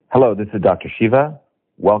Hello, this is Dr. Shiva.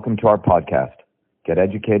 Welcome to our podcast, Get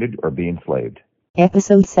Educated or Be Enslaved.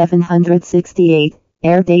 Episode 768,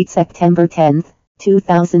 air date September 10th,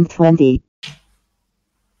 2020.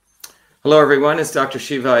 Hello, everyone. It's Dr.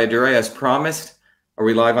 Shiva Ayyadurai. As promised, are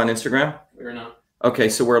we live on Instagram? We're not. Okay,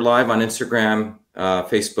 so we're live on Instagram,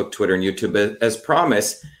 Facebook, Twitter, and YouTube. As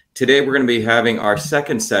promised, today we're going to be having our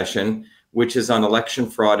second session, which is on election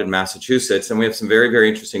fraud in Massachusetts. And we have some very, very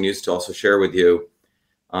interesting news to also share with you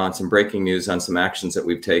on some breaking news on some actions that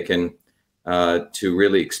we've taken to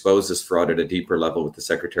really expose this fraud at a deeper level with the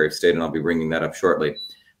Secretary of State. And I'll be bringing that up shortly.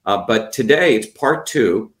 But today it's part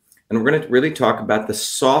two, and we're going to really talk about the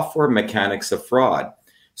software mechanics of fraud.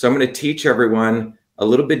 So I'm going to teach everyone a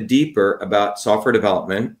little bit deeper about software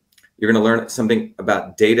development. You're going to learn something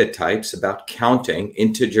about data types, about counting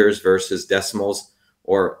integers versus decimals,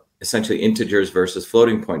 or essentially integers versus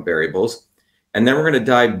floating point variables. And then we're going to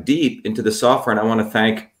dive deep into the software. And I want to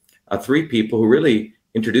thank three people who really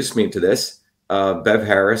introduced me to this, Bev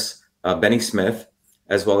Harris, Benny Smith,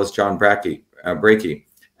 as well as John Brakey.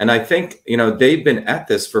 And I think, they've been at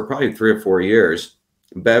this for probably 3 or 4 years.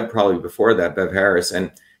 Bev probably before that, Bev Harris.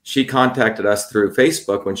 And she contacted us through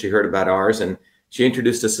Facebook when she heard about ours. And she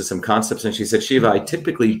introduced us to some concepts. And she said, Shiva, I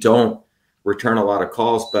typically don't return a lot of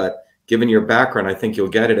calls, but given your background, I think you'll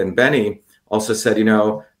get it. And Benny also said,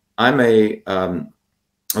 I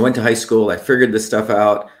went to high school. I figured this stuff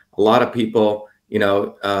out. A lot of people,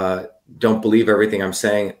 don't believe everything I'm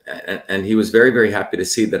saying. And he was very, very happy to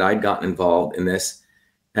see that I'd gotten involved in this.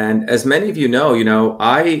 And as many of you know,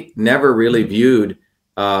 I never really viewed,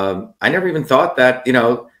 I never even thought that,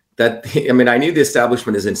 I knew the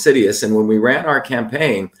establishment is insidious. And when we ran our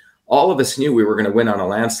campaign, all of us knew we were going to win on a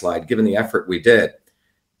landslide, given the effort we did.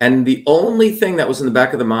 And the only thing that was in the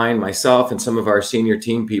back of the mind, myself and some of our senior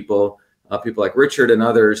team people, people like Richard and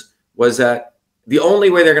others, was that the only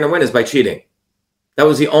way they're going to win is by cheating. That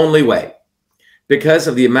was the only way. Because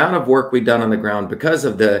of the amount of work we've done on the ground, because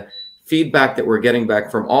of the feedback that we're getting back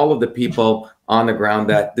from all of the people on the ground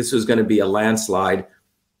that this was going to be a landslide,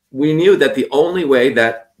 we knew that the only way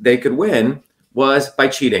that they could win was by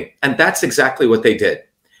cheating. And that's exactly what they did.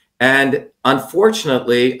 And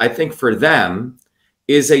unfortunately, I think for them,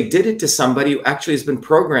 is they did it to somebody who actually has been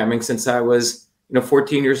programming since I was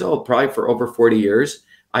 14 years old, probably for over 40 years.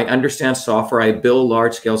 I understand software. I build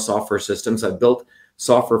large-scale software systems. I built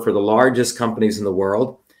software for the largest companies in the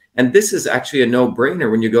world. And this is actually a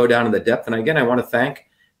no-brainer when you go down to the depth. And again, I want to thank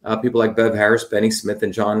people like Bev Harris, Benny Smith,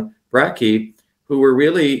 and John Brakey, who were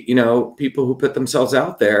really, people who put themselves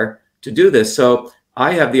out there to do this. So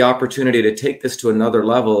I have the opportunity to take this to another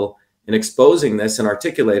level in exposing this and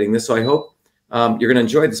articulating this. So I hope you're going to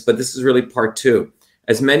enjoy this, but this is really part two.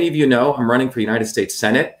 As many of you know, I'm running for United States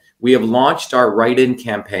Senate. We have launched our write-in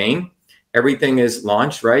campaign. Everything is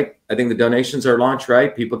launched, right? I think the donations are launched,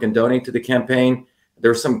 right? People can donate to the campaign.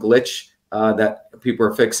 There's some glitch that people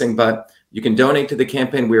are fixing, but you can donate to the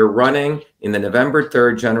campaign. We are running in the November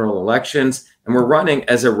 3rd general elections, and we're running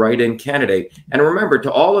as a write-in candidate. And remember,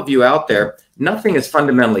 to all of you out there, nothing has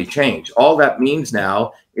fundamentally changed. All that means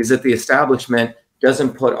now is that the establishment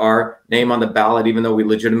doesn't put our name on the ballot, even though we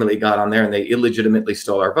legitimately got on there and they illegitimately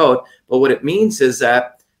stole our vote. But what it means is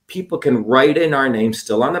that people can write in our name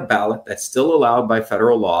still on the ballot. That's still allowed by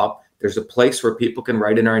federal law. There's a place where people can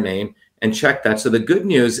write in our name and check that. So the good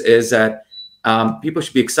news is that people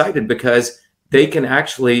should be excited because they can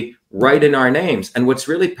actually write in our names. And what's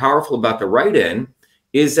really powerful about the write-in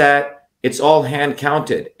is that it's all hand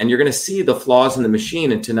counted. And you're going to see the flaws in the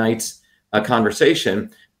machine in tonight's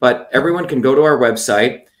conversation. But everyone can go to our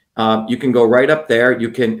website. You can go right up there. You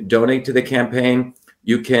can donate to the campaign.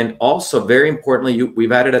 You can also, very importantly,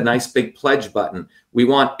 we've added a nice big pledge button. We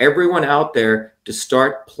want everyone out there to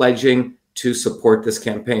start pledging to support this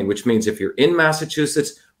campaign, which means if you're in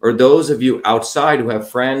Massachusetts or those of you outside who have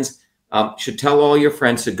friends, should tell all your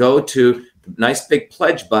friends to go to the nice big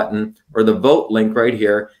pledge button or the vote link right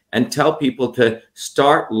here and tell people to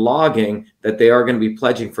start logging that they are going to be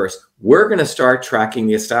pledging first. We're going to start tracking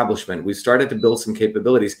the establishment. We've started to build some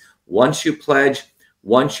capabilities. Once you pledge,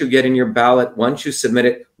 once you get in your ballot, once you submit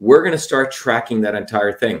it, we're going to start tracking that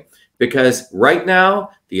entire thing. Because right now,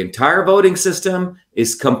 the entire voting system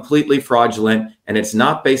is completely fraudulent and it's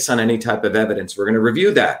not based on any type of evidence. We're going to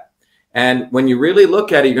review that. And when you really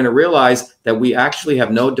look at it, you're going to realize that we actually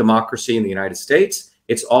have no democracy in the United States.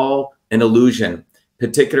 It's all an illusion,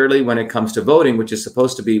 particularly when it comes to voting, which is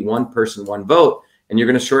supposed to be one person, one vote. And you're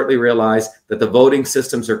going to shortly realize that the voting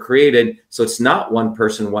systems are created so it's not one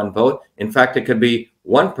person, one vote. In fact, it could be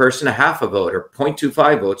one person, a half a vote, or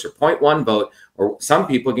 0.25 votes, or 0.1 vote, or some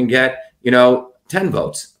people can get, 10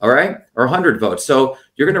 votes, all right, or 100 votes. So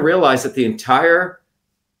you're going to realize that the entire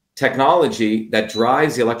technology that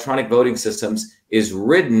drives the electronic voting systems is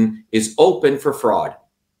open for fraud.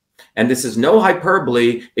 And this is no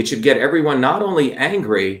hyperbole. It should get everyone not only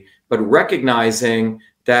angry, but recognizing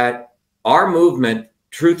that our movement,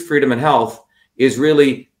 Truth, Freedom, and Health, is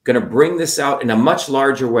really going to bring this out in a much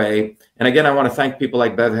larger way. And again, I want to thank people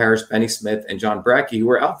like Bev Harris, Benny Smith, and John Brackey, who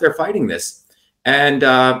are out there fighting this. And,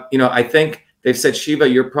 I think they've said, Shiva,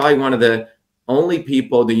 you're probably one of the only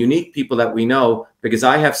people, the unique people that we know, because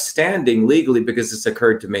I have standing legally because it's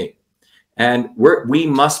occurred to me. And we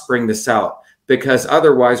must bring this out, because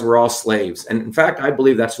otherwise we're all slaves. And in fact, I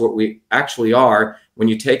believe that's what we actually are when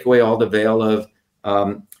you take away all the veil of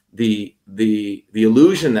the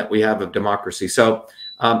illusion that we have of democracy. So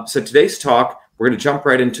today's talk, we're going to jump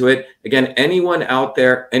right into it. Again, anyone out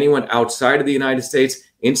there, anyone outside of the United States,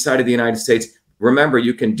 inside of the United States, remember,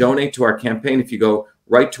 you can donate to our campaign if you go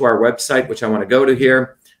right to our website, which I want to go to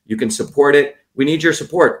here. You can support it. We need your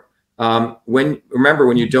support. When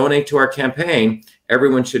you donate to our campaign,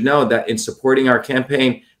 everyone should know that in supporting our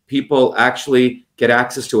campaign, people actually get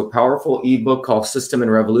access to a powerful ebook called System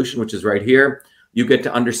and Revolution, which is right here. You get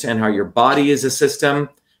to understand how your body is a system.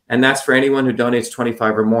 And that's for anyone who donates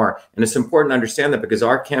 25 or more. And it's important to understand that, because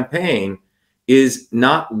our campaign is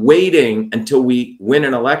not waiting until we win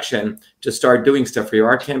an election to start doing stuff for you.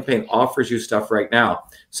 Our campaign offers you stuff right now.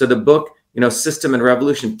 So the book, System and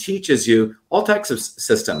Revolution, teaches you all types of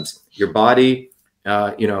systems, your body,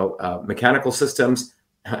 mechanical systems.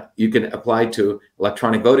 You can apply to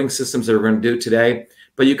electronic voting systems that we're going to do today.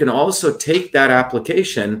 But you can also take that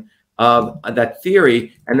application of that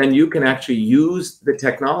theory, and then you can actually use the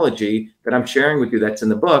technology that I'm sharing with you that's in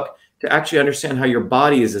the book to actually understand how your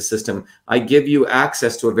body is a system. I give you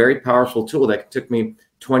access to a very powerful tool that took me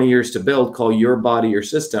 20 years to build called Your Body, Your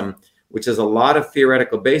System, which has a lot of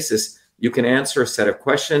theoretical basis. You can answer a set of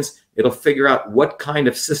questions. It'll figure out what kind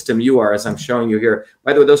of system you are, as I'm showing you here.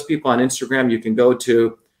 By the way, those people on Instagram, you can go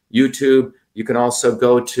to YouTube. You can also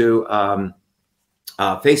go to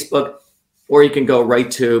Facebook, or you can go right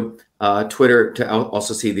to Twitter to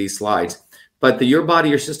also see these slides. But the Your Body,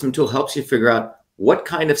 Your System tool helps you figure out what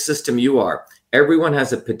kind of system you are. Everyone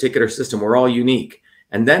has a particular system. We're all unique.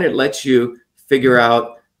 And then it lets you figure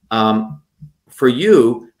out for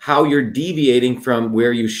you how you're deviating from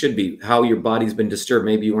where you should be, how your body's been disturbed.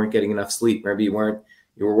 Maybe you weren't getting enough sleep. Maybe you were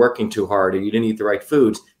working too hard, or you didn't eat the right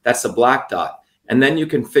foods. That's the black dot. And then you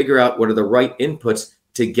can figure out what are the right inputs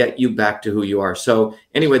to get you back to who you are. So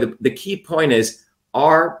anyway, the key point is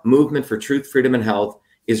our movement for truth, freedom, and health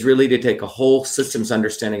is really to take a whole systems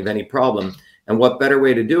understanding of any problem. And what better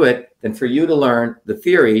way to do it than for you to learn the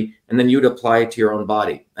theory and then you to apply it to your own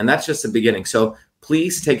body. And that's just the beginning. So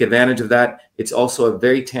please take advantage of that. It's also a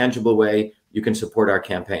very tangible way you can support our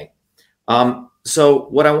campaign. So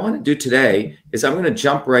what I want to do today is I'm going to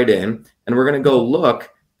jump right in, and we're going to go look.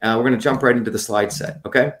 We're going to jump right into the slide set.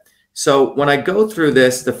 Okay. So when I go through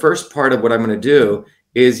this, the first part of what I'm going to do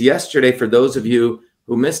is yesterday, for those of you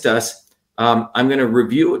who missed us, I'm going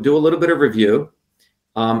to do a little bit of review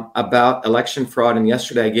about election fraud. And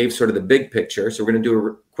yesterday I gave sort of the big picture. So we're going to do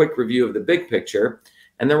a quick review of the big picture.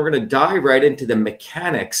 And then we're going to dive right into the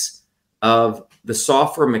mechanics of the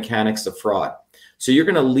software mechanics of fraud. So you're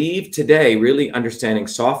going to leave today really understanding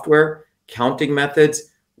software, counting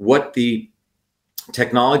methods, what the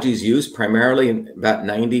technologies used primarily in about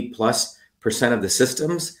 90+% of the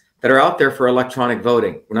systems that are out there for electronic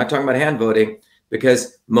voting. We're not talking about hand voting,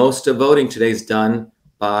 because most of voting today is done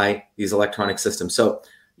by these electronic systems. So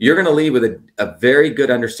you're going to leave with a very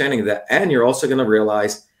good understanding of that. And you're also going to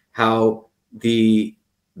realize how the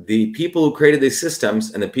people who created these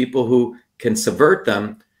systems and the people who can subvert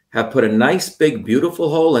them have put a nice, big, beautiful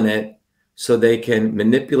hole in it so they can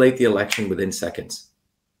manipulate the election within seconds.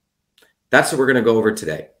 That's what we're going to go over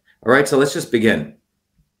today. All right, so let's just begin.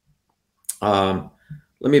 Let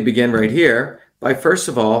me begin right here by, first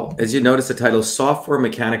of all, as you notice, the title is Software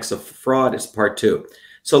Mechanics of Fraud is Part 2.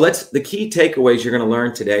 So the key takeaways you're going to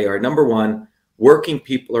learn today are, number one, working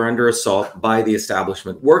people are under assault by the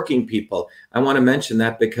establishment. Working people. I want to mention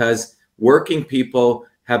that because working people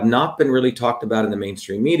have not been really talked about in the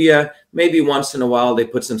mainstream media. Maybe once in a while they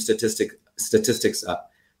put some statistics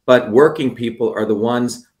up. But working people are the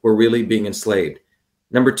ones who are really being enslaved.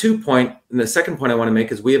 Number 2 point, and the second point I want to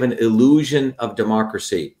make is we have an illusion of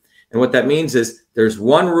democracy. And what that means is there's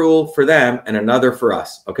one rule for them and another for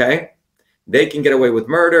us, okay? They can get away with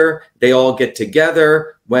murder. They all get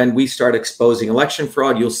together. When we start exposing election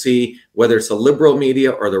fraud, you'll see whether it's the liberal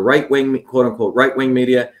media or the right-wing, quote unquote, right-wing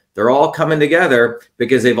media, they're all coming together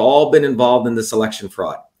because they've all been involved in this election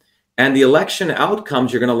fraud. And the election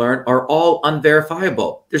outcomes you're going to learn are all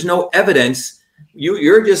unverifiable. There's no evidence.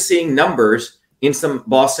 You're just seeing numbers in some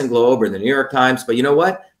Boston Globe or the New York Times. But you know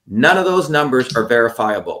what? None of those numbers are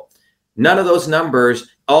verifiable. None of those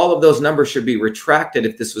numbers, all of those numbers should be retracted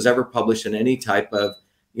if this was ever published in any type of,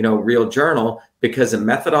 real journal, because the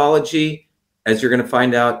methodology, as you're going to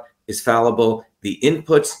find out, is fallible. The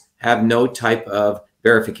inputs have no type of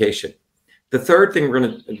verification. The third thing we're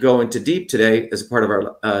going to go into deep today as a part of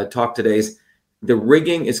our talk today is the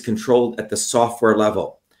rigging is controlled at the software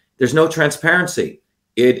level. There's no transparency.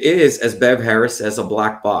 It is, as Bev Harris says, a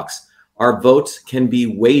black box. Our votes can be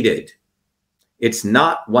weighted. It's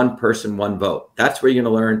not one person, one vote. That's where you're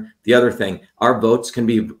going to learn the other thing. Our votes can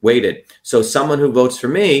be weighted. So someone who votes for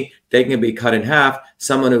me, they can be cut in half.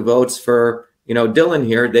 Someone who votes for, Dylan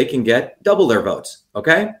here, they can get double their votes.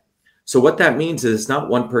 Okay? So what that means is it's not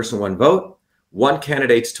one person, one vote. One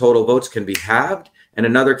candidate's total votes can be halved, and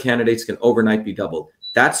another candidate's can overnight be doubled.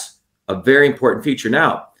 That's a very important feature.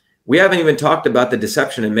 Now, we haven't even talked about the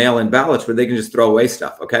deception in mail-in ballots where they can just throw away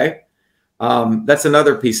stuff, okay? That's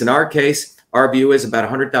another piece. In our case, our view is about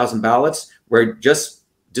 100,000 ballots where it just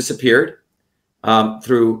disappeared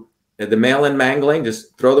through the mail-in mangling,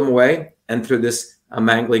 just throw them away, and through this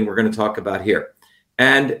mangling we're going to talk about here.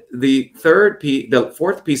 And the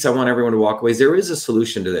fourth piece I want everyone to walk away is there is a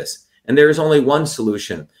solution to this. And there is only one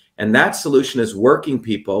solution. And that solution is working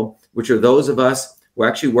people, which are those of us who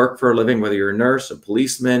actually work for a living, whether you're a nurse, a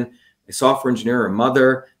policeman, a software engineer, a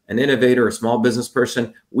mother, an innovator, a small business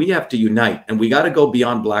person. We have to unite, and we got to go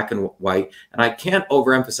beyond black and white. And I can't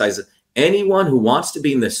overemphasize it. Anyone who wants to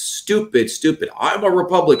be in this stupid, I'm a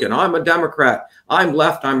Republican, I'm a Democrat, I'm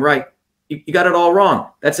left, I'm right, you got it all wrong.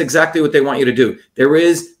 That's exactly what they want you to do. There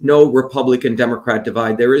is no Republican-Democrat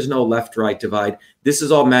divide. There is no left-right divide. This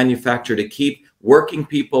is all manufactured to keep working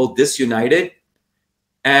people disunited,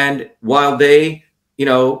 and while they,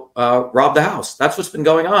 rob the house. That's what's been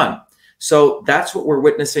going on. So that's what we're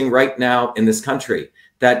witnessing right now in this country,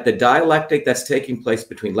 that the dialectic that's taking place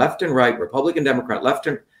between left and right, Republican, Democrat, left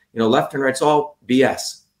and right, it's all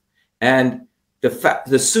BS. And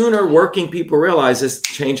the sooner working people realize this,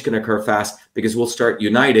 change can occur fast, because we'll start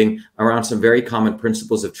uniting around some very common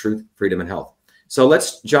principles of truth, freedom, and health. So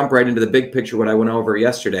let's jump right into the big picture, what I went over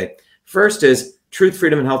yesterday. First is truth,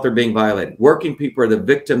 freedom, and health are being violated. Working people are the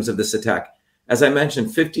victims of this attack. As I mentioned,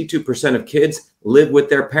 52% of kids live with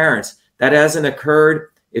their parents. That hasn't occurred.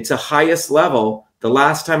 It's the highest level. The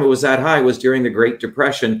last time it was that high was during the Great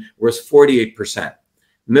Depression, where it's 48%.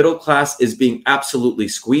 Middle class is being absolutely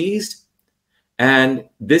squeezed. And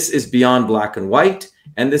this is beyond black and white,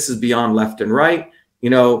 and this is beyond left and right.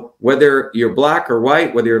 Whether you're black or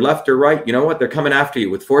white, whether you're left or right, you know what? They're coming after you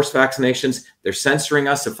with forced vaccinations. They're censoring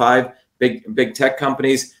us. The 5 big tech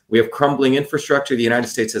companies. We have crumbling infrastructure. The United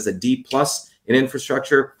States has a D+ in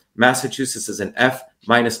infrastructure. Massachusetts is an F-.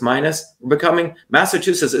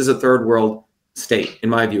 Massachusetts is a third world state. In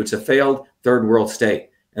my view, it's a failed third world state.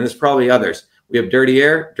 And there's probably others. We have dirty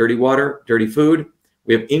air, dirty water, dirty food.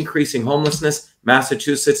 We have increasing homelessness.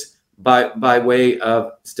 Massachusetts, by way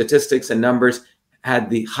of statistics and numbers, had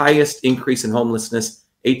the highest increase in homelessness,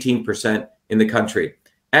 18% in the country.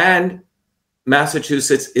 And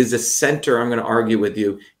Massachusetts is a center, I'm going to argue with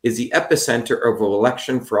you, is the epicenter of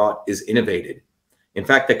election fraud is innovated. In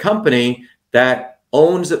fact, the company that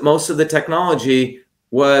owns most of the technology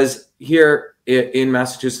was here in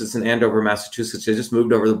Massachusetts, in Andover, Massachusetts. They just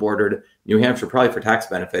moved over the border to New Hampshire, probably for tax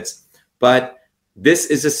benefits. But this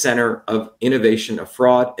is a center of innovation, of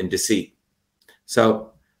fraud and deceit.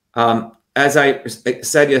 So as I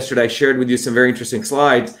said yesterday, I shared with you some very interesting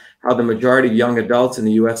slides, how the majority of young adults in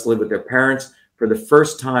the U.S. live with their parents for the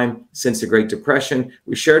first time since the Great Depression.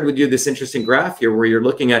 We shared with you this interesting graph here where you're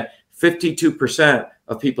looking at 52%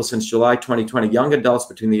 of people since July 2020, young adults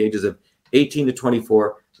between the ages of 18 to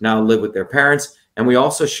 24 now live with their parents. And we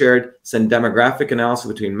also shared some demographic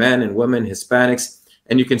analysis between men and women, Hispanics.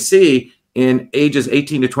 And you can see in ages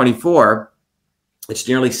 18 to 24, it's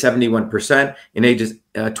nearly 71%. In ages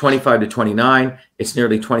 25 to 29, it's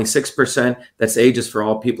nearly 26%. That's ages for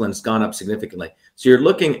all people, and it's gone up significantly. So you're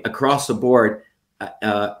looking across the board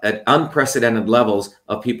at unprecedented levels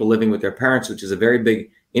of people living with their parents, which is a very big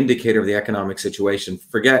indicator of the economic situation.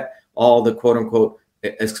 Forget all the quote unquote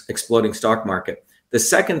exploding stock market. The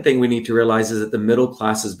second thing we need to realize is that the middle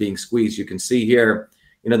class is being squeezed. You can see here,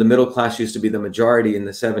 the middle class used to be the majority in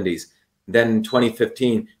the 70s. Then in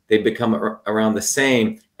 2015, they've become around the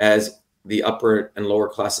same as the upper and lower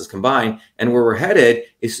classes combined. And where we're headed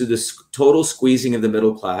is to this total squeezing of the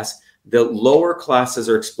middle class. The lower classes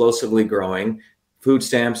are explosively growing. Food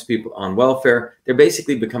stamps, people on welfare, they're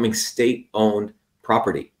basically becoming state-owned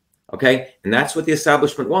property. Okay. And that's what the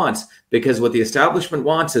establishment wants, because what the establishment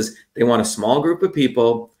wants is they want a small group of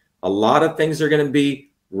people. A lot of things are going to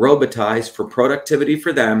be robotized for productivity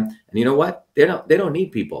for them. And you know what? They don't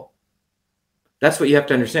need people. That's what you have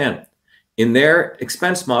to understand. In their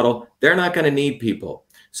expense model, they're not going to need people.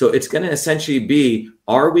 So it's going to essentially be,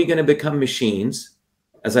 are we going to become machines?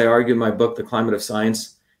 As I argue in my book, The Climate of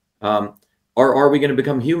Science, or are we going to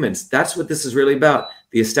become humans? That's what this is really about.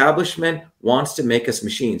 The establishment wants to make us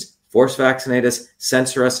machines, force vaccinate us,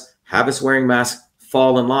 censor us, have us wearing masks,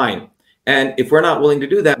 fall in line. And if we're not willing to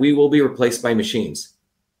do that, we will be replaced by machines.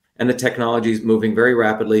 And the technology is moving very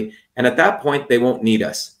rapidly. And at that point, they won't need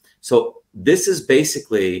us. So this is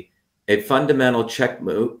basically a fundamental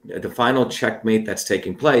checkmate, the final checkmate that's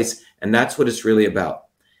taking place. And that's what it's really about.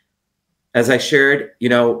 As I shared,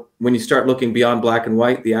 when you start looking beyond black and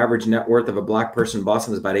white, the average net worth of a black person in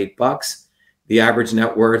Boston is about $8. The average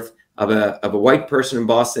net worth of a white person in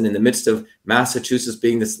Boston, in the midst of Massachusetts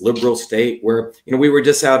being this liberal state where, we were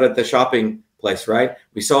just out at the shopping place, right?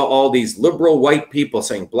 We saw all these liberal white people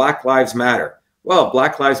saying Black Lives Matter. Well,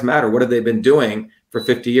 Black Lives Matter, what have they been doing for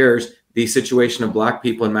 50 years? The situation of black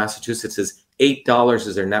people in Massachusetts is $8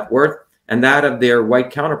 is their net worth, and that of their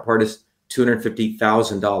white counterpart is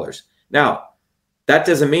 $250,000. Now, that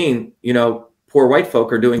doesn't mean, poor white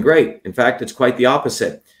folk are doing great. In fact, it's quite the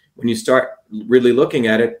opposite. When you start really looking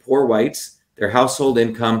at it, poor whites, their household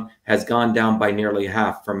income has gone down by nearly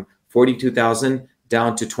half, from 42,000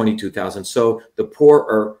 down to 22,000. So the poor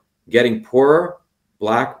are getting poorer,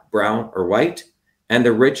 black, brown, or white, and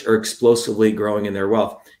the rich are explosively growing in their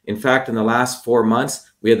wealth. In fact, in the last 4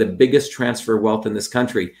 months, we had the biggest transfer of wealth in this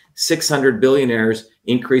country. 600 billionaires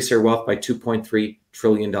increased their wealth by $2.3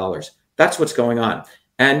 trillion. That's what's going on.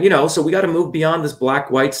 And, so we got to move beyond this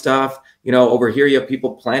black-white stuff. Over here, you have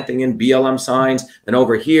people planting in BLM signs. And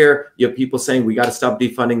over here, you have people saying we got to stop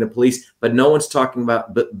defunding the police. But no one's talking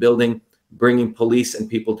about bringing police and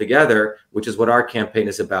people together, which is what our campaign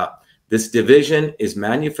is about. This division is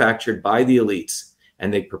manufactured by the elites,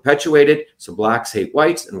 and they perpetuate it. So blacks hate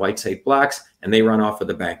whites and whites hate blacks, and they run off with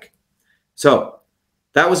the bank. So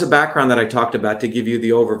that was a background that I talked about to give you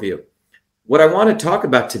the overview. What I want to talk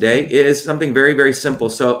about today is something very, very simple.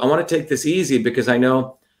 So I want to take this easy because I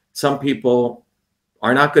know some people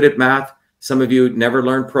are not good at math. Some of you never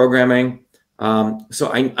learned programming.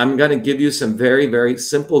 So I'm going to give you some very, very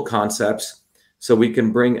simple concepts so we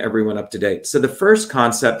can bring everyone up to date. So the first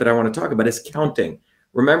concept that I want to talk about is counting.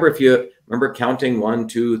 Remember, counting 1,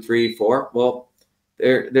 2, 3, 4? Well,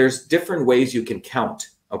 there's different ways you can count,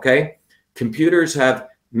 okay? Computers have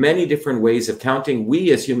many different ways of counting.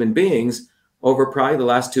 We as human beings, over probably the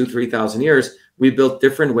last 2,000-3,000 years, we built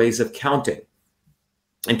different ways of counting.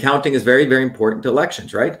 And counting is very, very important to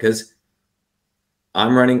elections, right? Because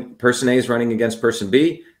person A is running against person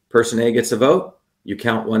B. Person A gets a vote, you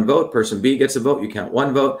count one vote. Person B gets a vote, you count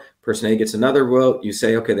one vote. Person A gets another vote, you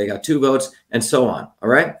say, okay, they got 2 votes, and so on, all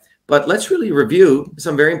right? But let's really review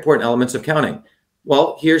some very important elements of counting.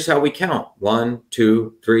 Well, here's how we count. 1,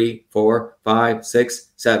 2, 3, 4, 5,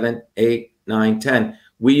 6, 7, 8, 9, 10.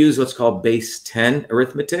 We use what's called base 10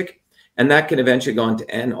 arithmetic, and that can eventually go on to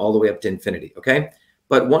n all the way up to infinity, okay?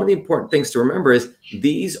 But one of the important things to remember is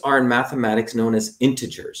these are in mathematics known as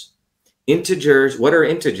integers. Integers, what are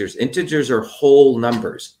integers? Integers are whole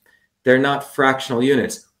numbers. They're not fractional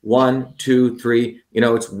units. 1, 2, 3,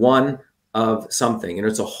 it's one of something,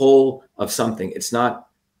 it's a whole of something. It's not,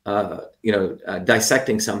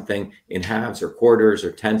 dissecting something in halves or quarters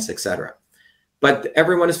or tenths, etc. But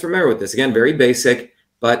everyone is familiar with this. Again, very basic,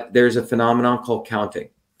 but there's a phenomenon called counting.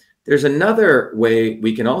 There's another way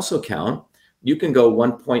we can also count. You can go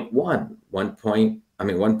 1.1, 1.0,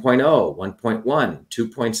 1.1,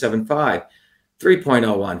 2.75,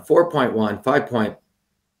 3.01, 4.1,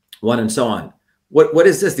 5.1, and so on. What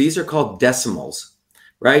is this? These are called decimals,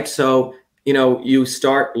 right? So, you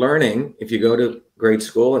start learning, if you go to grade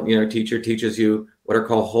school, a teacher teaches you what are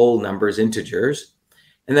called whole numbers, integers.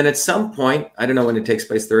 And then at some point, I don't know when it takes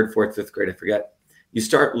place, 3rd, 4th, 5th grade, I forget, you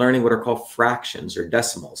start learning what are called fractions or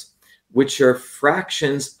decimals, which are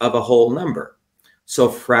fractions of a whole number. So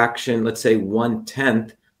fraction, let's say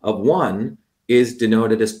 1/10 of 1 is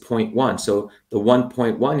denoted as 0.1. So the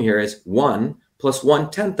 1.1 here is 1 plus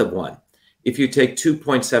 1/10 of 1. If you take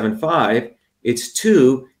 2.75, it's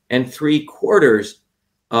 2 3/4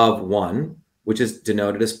 of 1, which is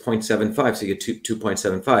denoted as 0.75. So you get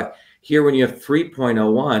 2.75. Here, when you have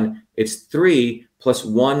 3.01, it's 3 plus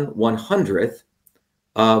 1/100th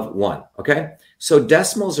of 1, okay? So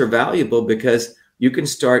decimals are valuable because you can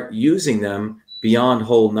start using them beyond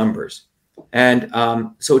whole numbers. And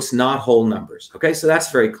so it's not whole numbers, okay? So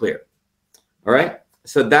that's very clear, all right?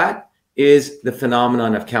 So that is the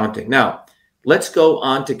phenomenon of counting. Now, let's go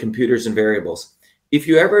on to computers and variables. If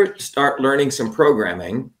you ever start learning some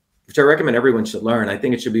programming, which I recommend everyone should learn, I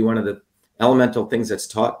think it should be one of the elemental things that's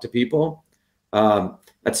taught to people.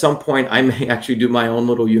 At some point, I may actually do my own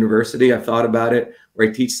little university. I've thought about it, where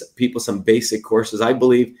I teach people some basic courses. I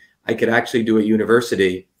believe I could actually do a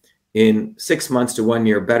university in 6 months to 1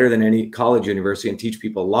 year better than any college university and teach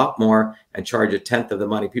people a lot more and charge a tenth of the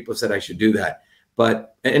money. People said I should do that.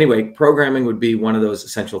 But anyway, programming would be one of those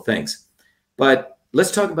essential things. But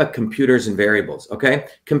let's talk about computers and variables, okay?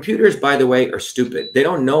 Computers, by the way, are stupid. They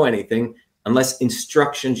don't know anything unless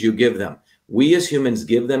instructions you give them. We as humans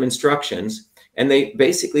give them instructions, and they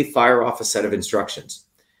basically fire off a set of instructions.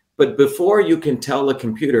 But before you can tell a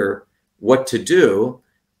computer what to do,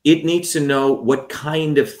 it needs to know what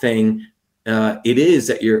kind of thing it is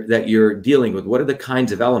that you're dealing with. What are the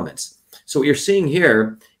kinds of elements? So what you're seeing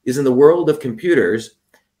here is, in the world of computers,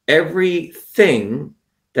 everything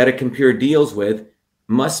that a computer deals with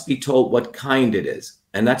must be told what kind it is.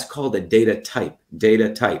 And that's called a data type.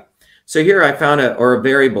 So here I found a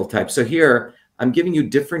variable type. So here I'm giving you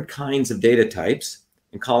different kinds of data types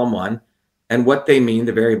in column 1 and what they mean,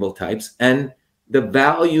 the variable types, and the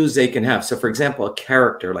values they can have. So for example, a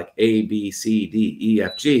character like A, B, C, D, E,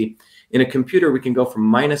 F, G. In a computer, we can go from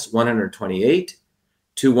minus 128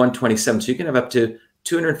 to 127. So you can have up to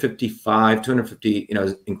 250,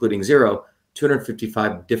 including 0,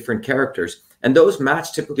 255 different characters. And those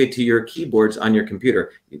match typically to your keyboards on your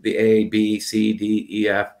computer. The A, B, C, D, E,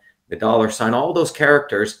 F, the $sign, all those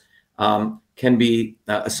characters can be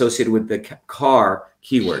associated with the car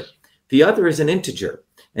keyword. The other is an integer.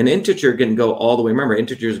 An integer can go all the way. Remember,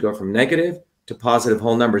 integers go from negative to positive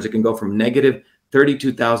whole numbers. It can go from negative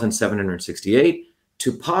 32,768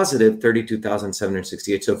 to positive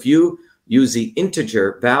 32,768. So if you use the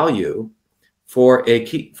integer value for a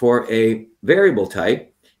variable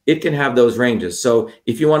type, it can have those ranges. So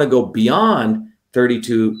if you want to go beyond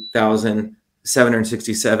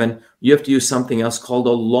 32,767, you have to use something else called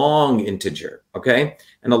a long integer, okay?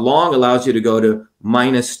 And a long allows you to go to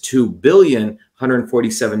minus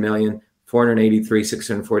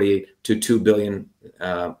 2,147,483,648 to 2 billion,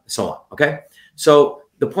 so on, okay? So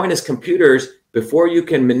the point is, computers, before you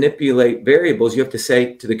can manipulate variables, you have to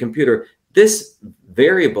say to the computer, this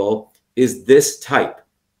variable is this type.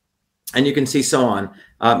 And you can see so on.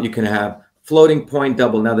 You can have floating point,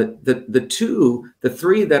 double. Now, the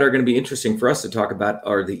three that are going to be interesting for us to talk about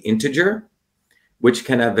are the integer, which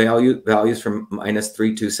can have values from minus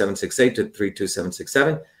 32768 to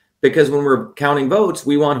 32767. Because when we're counting votes,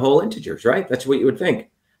 we want whole integers, right? That's what you would think.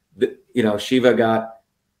 Shiva got,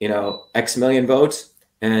 X million votes,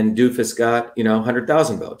 and Doofus got,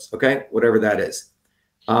 100,000 votes, okay? Whatever that is.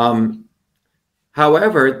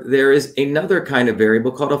 However, there is another kind of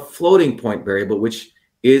variable called a floating point variable, which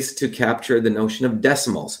is to capture the notion of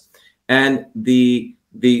decimals. And the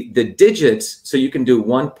digits, so you can do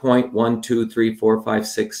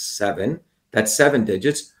 1.1234567, that's 7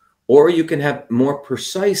 digits, or you can have more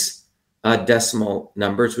precise decimal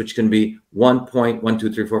numbers, which can be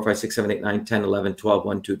 1.123456789 10 11 12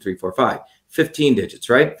 1 2 3 4 5, 15 digits,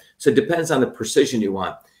 right? So it depends on the precision you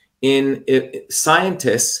want.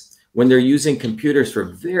 Scientists, when they're using computers for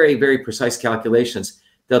very, very precise calculations,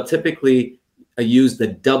 they'll typically use the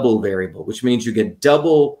double variable, which means you get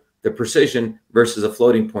double the precision versus a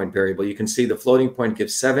floating point variable. You can see the floating point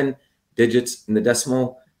gives 7 digits in the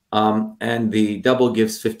decimal, and the double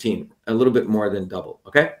gives 15, a little bit more than double,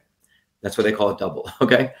 okay? That's what they call it, double,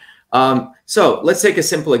 okay? So let's take a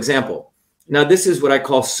simple example. Now, this is what I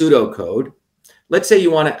call pseudocode. Let's say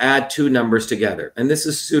you want to add 2 numbers together, and this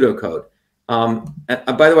is pseudocode.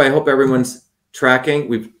 By the way, I hope everyone's tracking.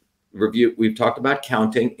 We've talked about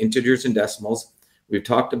counting, integers and decimals. We've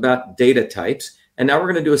talked about data types. And now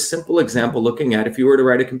we're going to do a simple example looking at if you were to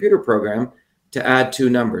write a computer program to add 2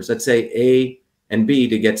 numbers, let's say A and B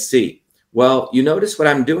to get C. Well, you notice what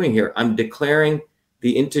I'm doing here. I'm declaring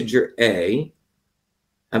the integer A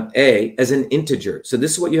as an integer. So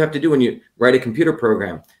this is what you have to do when you write a computer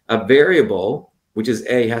program. A variable, which is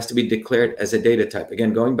A, has to be declared as a data type.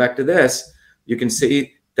 Again, going back to this, you can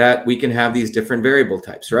see that we can have these different variable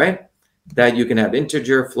types, right? That you can have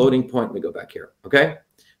integer, floating point. Let me go back here, okay?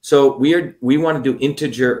 So we want to do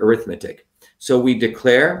integer arithmetic. So we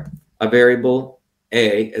declare a variable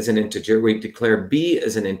A as an integer, we declare B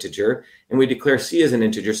as an integer, and we declare C as an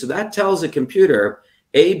integer. So that tells the computer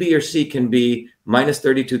A, B, or C can be minus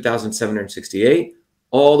 32,768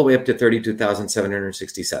 all the way up to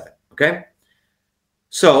 32,767, okay?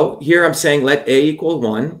 So here I'm saying let A equal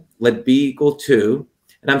 1, let B equal 2,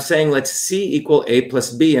 and I'm saying let C equal A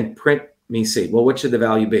plus B and print me C. Well, what should the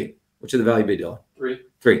value be? What should the value be, Dylan? 3.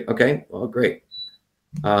 3. Okay. Well, great.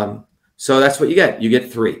 So that's what you get. You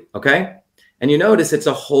get 3. Okay. And you notice it's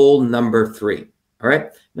a whole number 3. All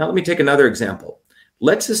right. Now let me take another example.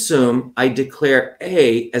 Let's assume I declare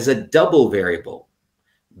A as a double variable,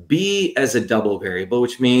 B as a double variable,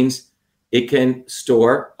 which means it can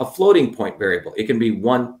store a floating point variable. It can be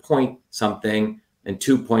 1 point something and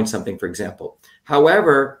 2 point something, for example.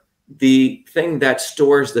 However, the thing that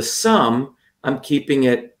stores the sum, I'm keeping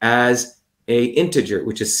it as a integer,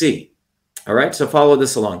 which is C. All right, so follow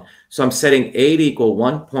this along. So I'm setting A to equal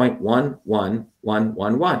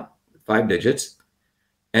 1.11111, 5 digits,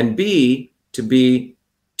 and B to be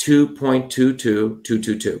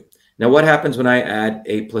 2.22222. Now, what happens when I add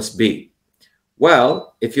A plus B?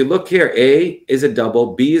 Well, if you look here, A is a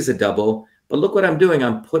double, B is a double, but look what I'm doing.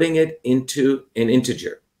 I'm putting it into an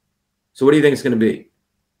integer. So what do you think it's going to be,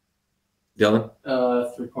 Dylan?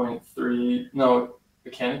 3.3. No,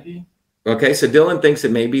 can it be? Okay, so Dylan thinks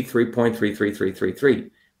it may be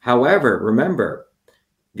 3.33333. However, remember,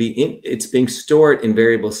 it's being stored in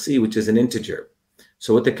variable C, which is an integer.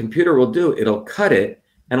 So what the computer will do, it'll cut it,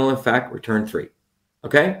 and it'll in fact return 3.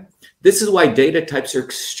 Okay? This is why data types are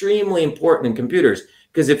extremely important in computers,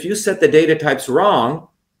 because if you set the data types wrong,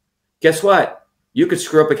 guess what? You could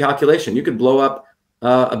screw up a calculation. You could blow up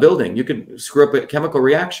a building. You could screw up a chemical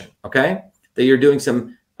reaction, okay? That you're doing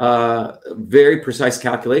some very precise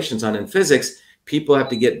calculations on in physics. People have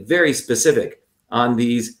to get very specific on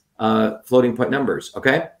these floating point numbers,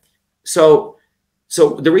 okay? So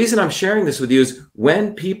the reason I'm sharing this with you is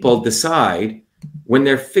when people decide, when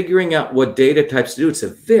they're figuring out what data types to do, it's a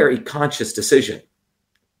very conscious decision.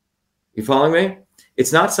 You following me?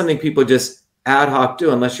 It's not something people just ad hoc do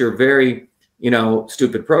unless you're a very,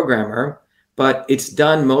 stupid programmer, but it's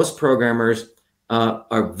done. Most programmers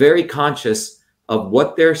are very conscious of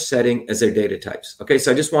what they're setting as their data types. Okay,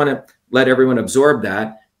 so I just want to let everyone absorb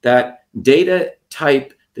that data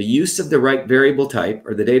type, the use of the right variable type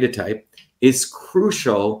or the data type is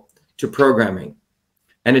crucial to programming.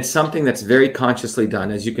 And it's something that's very consciously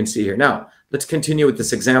done, as you can see here. Now, let's continue with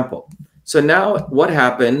this example. So now what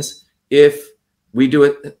happens if we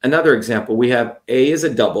do another example? We have A is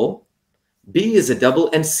a double, B is a double,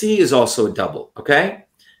 and C is also a double, okay?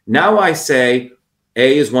 Now I say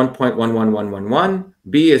A is 1.11111,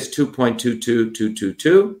 B is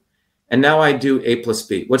 2.22222, and now I do A plus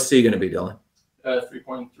B. What's C going to be, Dylan?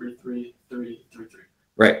 3.33333.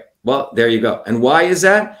 Right. Well, there you go. And why is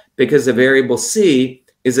that? Because the variable C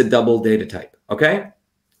is a double data type, okay?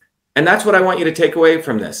 And that's what I want you to take away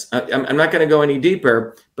from this. I'm not going to go any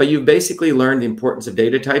deeper, but you've basically learned the importance of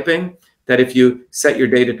data typing, that if you set your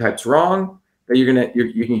data types wrong, that you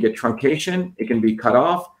can get truncation, it can be cut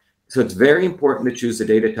off. So it's very important to choose the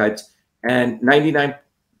data types. And 99%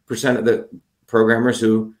 of the programmers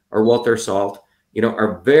who are worth their salt,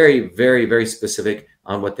 are very, very, very specific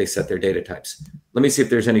on what they set their data types. Let me see if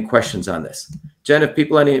there's any questions on this. Jen, if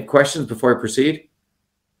people have any questions before I proceed?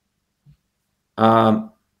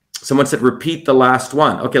 Someone said, repeat the last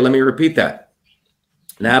one. Okay, let me repeat that.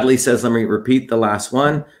 Natalie says, let me repeat the last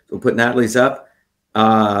one. So we'll put Natalie's up.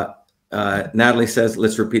 Natalie says,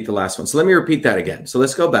 let's repeat the last one. So let me repeat that again. So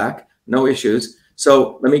let's go back. No issues.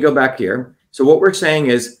 So let me go back here. So what we're saying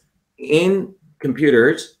is in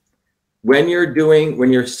computers, when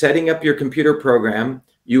you're setting up your computer program,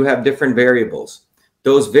 you have different variables.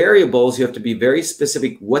 Those variables, you have to be very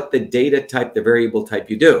specific what the data type, the variable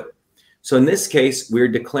type you do. So in this case, we're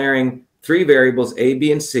declaring 3 variables, A,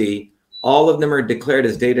 B, and C. All of them are declared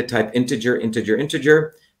as data type integer, integer,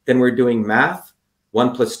 integer. Then we're doing math,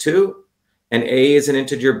 1 plus 2. And A is an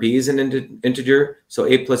integer, B is an integer. So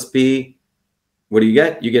A plus B, what do you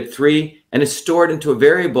get? You get 3. And it's stored into a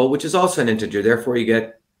variable, which is also an integer. Therefore, you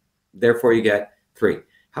get 3.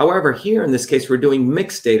 However, here in this case, we're doing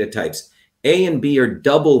mixed data types. A and B are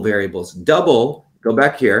double variables. Double, go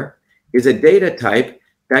back here, is a data type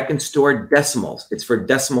that can store decimals. It's for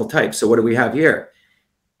decimal type. So what do we have here?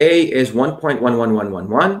 A is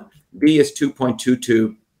 1.11111. B is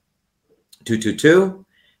 2.22222.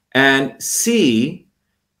 And C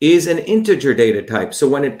is an integer data type. So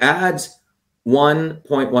when it adds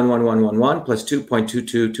 1.11111 plus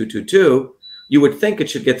 2.22222, you would think it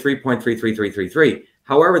should get 3.33333.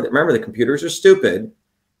 However, remember, the computers are stupid.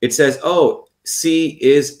 It says, oh, C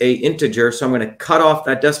is a integer, so I'm going to cut off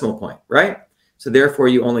that decimal point, right? So therefore,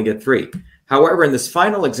 you only get 3. However, in this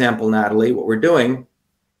final example, Natalie, what we're doing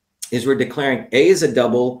is we're declaring A is a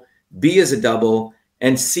double, B is a double,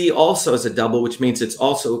 and C also is a double, which means it's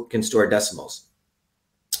also can store decimals.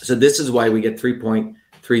 So this is why we get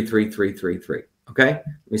 3.33333, okay?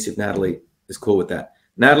 Let me see if Natalie is cool with that.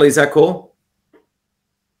 Natalie, is that cool?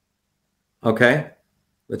 Okay.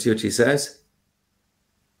 Let's see what she says.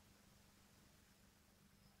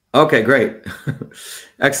 Okay, great.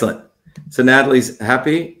 Excellent. So Natalie's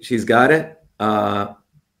happy. She's got it. Let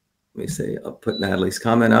me see. I'll put Natalie's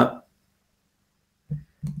comment up.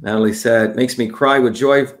 Natalie said, makes me cry with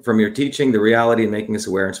joy from your teaching, the reality and making us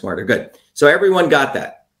aware and smarter. Good. So everyone got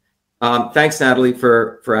that. Thanks, Natalie,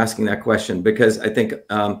 for asking that question, because I think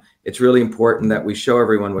it's really important that we show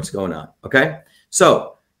everyone what's going on. Okay.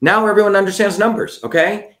 So now everyone understands numbers.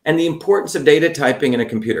 Okay. And the importance of data typing in a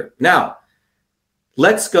computer. Now,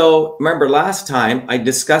 let's go. Remember last time I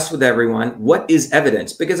discussed with everyone what is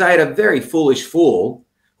evidence, because I had a very foolish fool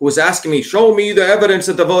who was asking me, show me the evidence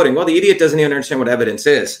of the voting. Well, the idiot doesn't even understand what evidence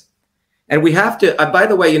is. And we have to, by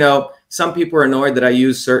the way, some people are annoyed that I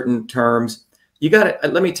use certain terms. You got to,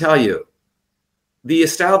 let me tell you, the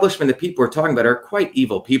establishment that people are talking about are quite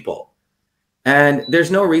evil people. And there's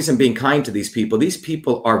no reason being kind to these people. These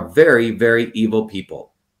people are very, very evil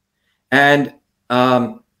people. And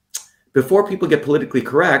before people get politically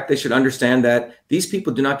correct, they should understand that these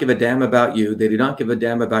people do not give a damn about you. They do not give a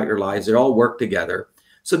damn about your lives. They all work together.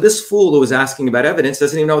 So this fool who was asking about evidence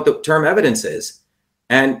doesn't even know what the term evidence is.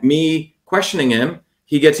 And me questioning him,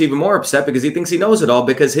 he gets even more upset because he thinks he knows it all,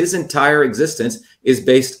 because his entire existence is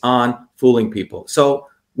based on fooling people. So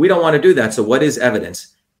we don't want to do that. So what is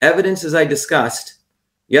evidence? Evidence, as I discussed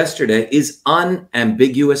yesterday, is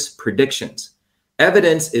unambiguous predictions.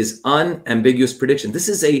 Evidence is unambiguous prediction. This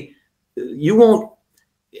is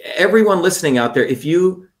everyone listening out there,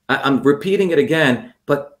 I'm repeating it again,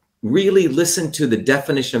 but really listen to the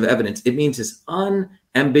definition of evidence. It means it's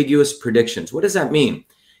unambiguous predictions. What does that mean?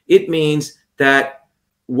 It means that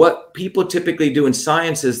what people typically do in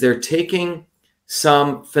science is they're taking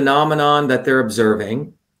some phenomenon that they're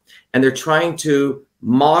observing and they're trying to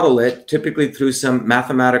model it, typically through some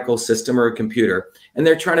mathematical system or a computer, and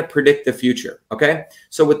they're trying to predict the future. Okay.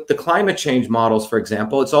 So with the climate change models, for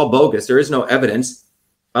example, it's all bogus. There is no evidence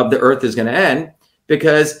of the earth is going to end,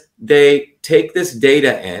 because they take this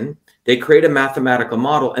data in, they create a mathematical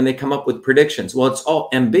model, and they come up with predictions. Well, it's all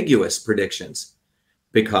ambiguous predictions,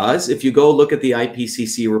 because if you go look at the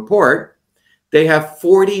IPCC report, they have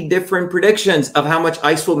 40 different predictions of how much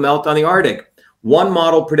ice will melt on the Arctic. One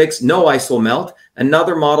model predicts no ice will melt.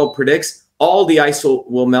 Another model predicts all the ice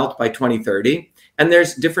will melt by 2030. And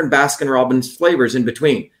there's different Baskin-Robbins flavors in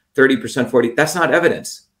between, 30%, 40. That's not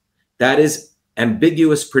evidence. That is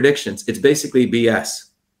ambiguous predictions. It's basically BS.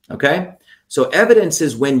 Okay. So evidence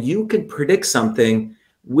is when you can predict something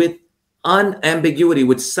with unambiguity,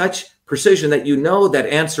 with such precision that you know that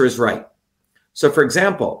answer is right. So for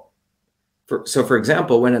example,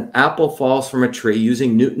 when an apple falls from a tree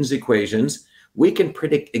using Newton's equations, we can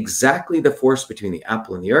predict exactly the force between the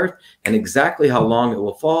apple and the earth and exactly how long it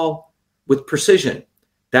will fall with precision.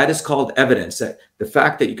 That is called evidence, that the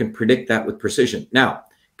fact that you can predict that with precision. Now,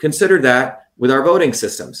 consider that with our voting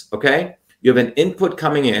systems, okay? You have an input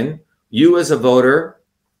coming in, you as a voter,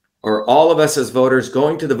 or all of us as voters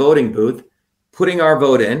going to the voting booth, putting our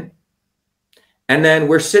vote in, and then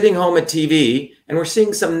we're sitting home at TV and we're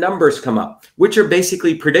seeing some numbers come up, which are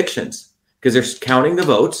basically predictions, because they're counting the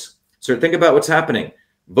votes. So think about what's happening.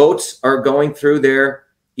 Votes are going through their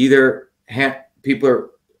people are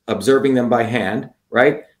observing them by hand,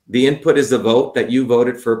 right? The input is the vote that you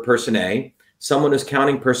voted for person A. Someone is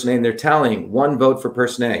counting person A and they're tallying one vote for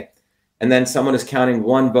person A. And then someone is counting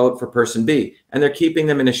one vote for person B. And they're keeping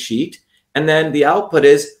them in a sheet. And then the output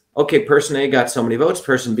is, okay, person A got so many votes,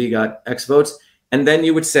 person B got X votes. And then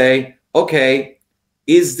you would say, okay,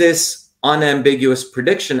 is this unambiguous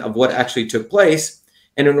prediction of what actually took place?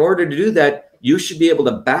 And in order to do that, you should be able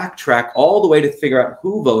to backtrack all the way to figure out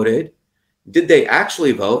who voted. Did they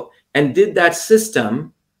actually vote? And did that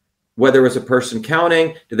system, whether it was a person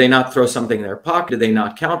counting, did they not throw something in their pocket? Did they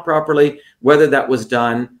not count properly? Whether that was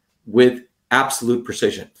done with absolute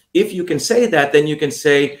precision. If you can say that, then you can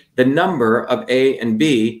say the number of A and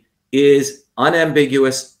B is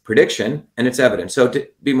unambiguous prediction and it's evidence. So to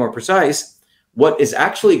be more precise, what is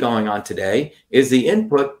actually going on today is the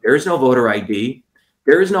input. There is no voter ID.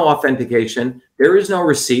 There is no authentication. There is no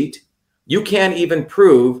receipt. You can't even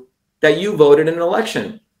prove that you voted in an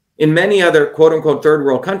election. In many other quote unquote third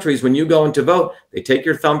world countries, when you go in to vote, they take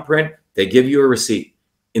your thumbprint, they give you a receipt.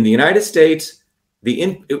 In the United States,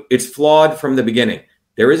 it's flawed from the beginning.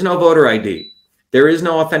 There is no voter ID. There is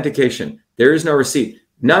no authentication. There is no receipt.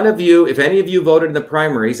 None of you, if any of you voted in the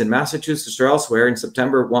primaries in Massachusetts or elsewhere in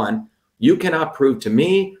September 1, you cannot prove to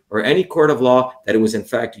me or any court of law that it was in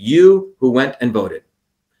fact you who went and voted.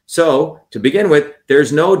 So to begin with,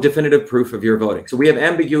 there's no definitive proof of your voting. So we have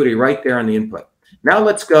ambiguity right there on the input. Now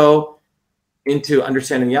let's go into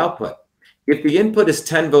understanding the output. If the input is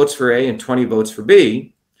 10 votes for A and 20 votes for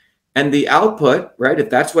B, and the output, right, if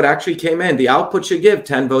that's what actually came in, the output should give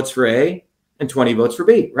 10 votes for A and 20 votes for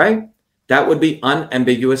B, right? That would be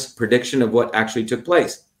unambiguous prediction of what actually took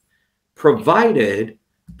place, provided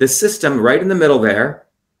the system right in the middle there,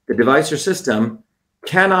 the device or system,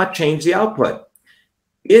 cannot change the output.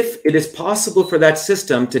 If it is possible for that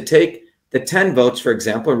system to take the 10 votes, for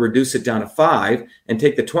example, and reduce it down to 5, and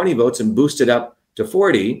take the 20 votes and boost it up to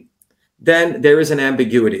 40, then there is an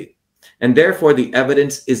ambiguity. And therefore, the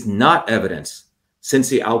evidence is not evidence, since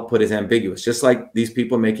the output is ambiguous, just like these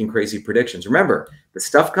people making crazy predictions. Remember, the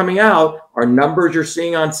stuff coming out are numbers you're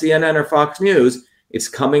seeing on CNN or Fox News. It's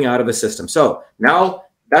coming out of a system. So now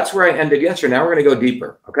that's where I ended yesterday. Now we're going to go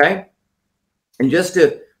deeper, okay? And just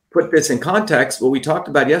to put this in context, what we talked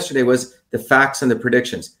about yesterday was the facts and the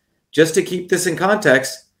predictions. Just to keep this in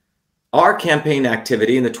context, our campaign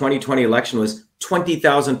activity in the 2020 election was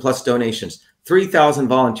 20,000 plus donations, 3,000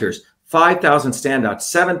 volunteers, 5,000 standouts,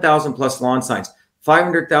 7,000 plus lawn signs,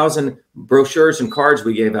 500,000 brochures and cards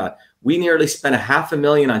we gave out. We nearly spent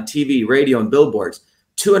 $500,000 on TV, radio, and billboards.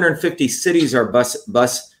 250 cities our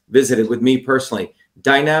bus visited with me personally.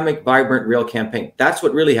 Dynamic, vibrant, real campaign. That's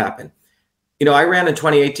what really happened. You know, I ran in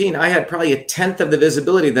 2018. I had probably a tenth of the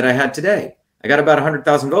visibility that I had today. I got about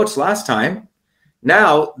 100,000 votes last time.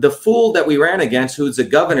 Now, the fool that we ran against, who's the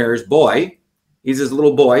governor's boy, he's his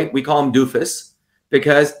little boy. We call him Doofus,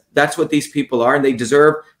 because that's what these people are, and they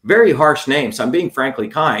deserve very harsh names. I'm being frankly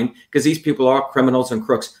kind, because these people are criminals and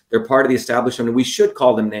crooks. They're part of the establishment, and we should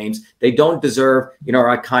call them names. They don't deserve, you know,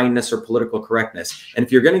 our kindness or political correctness. And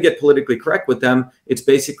if you're going to get politically correct with them, it's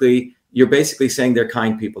basically, you're basically saying they're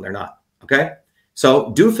kind people. They're not, okay?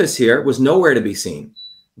 So Doofus here was nowhere to be seen.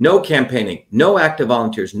 No campaigning, no active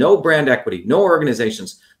volunteers, no brand equity, no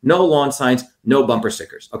organizations, no lawn signs, no bumper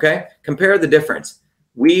stickers, okay? Compare the difference.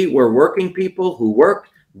 We were working people who worked.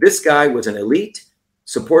 This guy was an elite,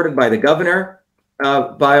 supported by the governor.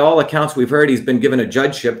 By all accounts, we've heard he's been given a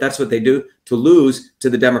judgeship. That's what they do to lose to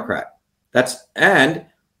the Democrat. And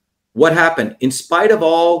what happened? In spite of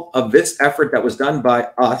all of this effort that was done by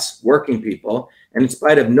us, working people, and in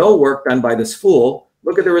spite of no work done by this fool,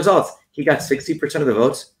 look at the results. He got 60% of the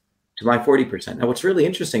votes to my 40%. Now, what's really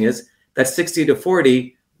interesting is that 60 to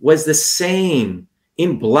 40 was the same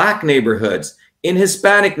in black neighborhoods, in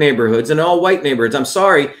Hispanic neighborhoods, and all white neighborhoods. I'm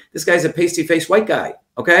sorry, this guy's a pasty-faced white guy,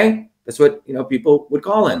 okay? That's what, you know, people would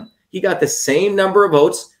call him. He got the same number of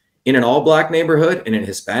votes in an all-black neighborhood, in a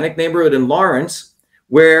Hispanic neighborhood in Lawrence,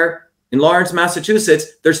 where in Lawrence, Massachusetts,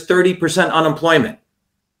 there's 30% unemployment.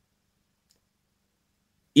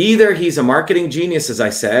 Either he's a marketing genius, as I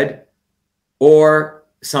said, or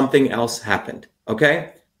something else happened,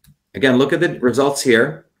 okay? Again, look at the results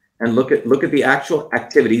here, and look at the actual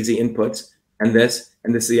activities, the inputs, and this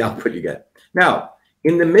is the output you get. Now,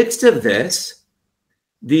 in the midst of this,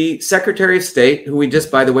 the Secretary of State, who we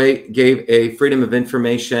just, by the way, gave a Freedom of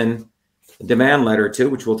Information demand letter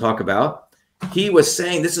to, which we'll talk about, he was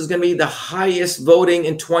saying this is going to be the highest voting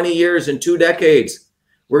in 20 years, in 2 decades.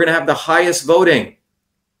 We're going to have the highest voting.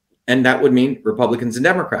 And that would mean Republicans and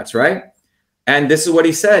Democrats, right? And this is what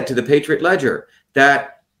he said to the Patriot Ledger,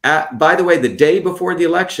 that, by the way, the day before the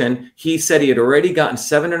election, he said he had already gotten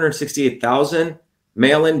 768,000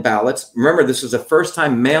 mail-in ballots. Remember, this was the first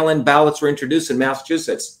time mail-in ballots were introduced in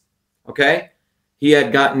Massachusetts, okay? He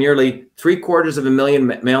had gotten nearly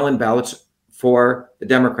 750,000 mail-in ballots for the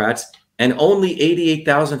Democrats and only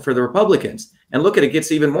 88,000 for the Republicans. And look, it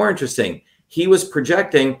gets even more interesting. He was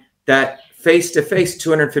projecting that face-to-face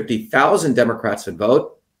 250,000 Democrats would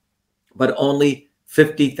vote, but only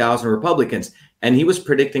 50,000 Republicans. And he was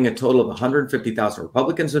predicting a total of 150,000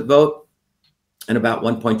 Republicans would vote and about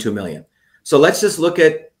 1.2 million. So let's just look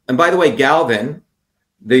at, and by the way, Galvin,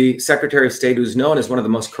 the Secretary of State, who's known as one of the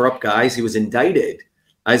most corrupt guys, he was indicted,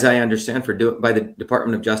 as I understand, by the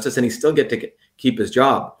Department of Justice, and he still get to keep his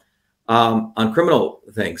job on criminal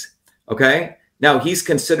things, okay? Now, he's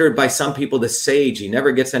considered by some people the sage. He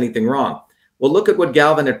never gets anything wrong. Well, look at what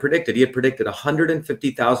Galvin had predicted. He had predicted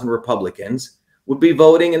 150,000 Republicans would be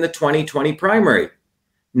voting in the 2020 primary,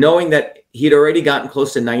 knowing that he'd already gotten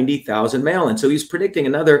close to 90,000 mail-in. So he's predicting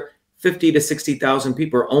another 50 to 60,000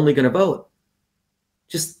 people are only going to vote.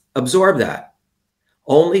 Just absorb that.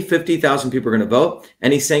 Only 50,000 people are going to vote,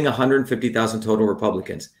 and he's saying 150,000 total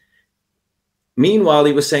Republicans. Meanwhile,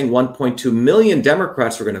 he was saying 1.2 million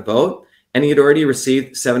Democrats were going to vote, and he had already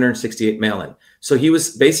received 768 mail-in. So he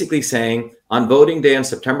was basically saying on voting day on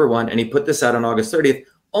September 1, and he put this out on August 30th,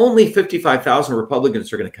 only 55,000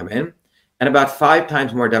 Republicans are going to come in, and about 5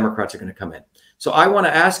 times more Democrats are going to come in. So I want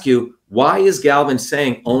to ask you, why is Galvin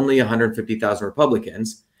saying only 150,000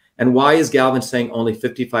 Republicans? And why is Galvin saying only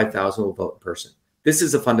 55,000 will vote in person? This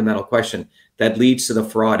is a fundamental question that leads to the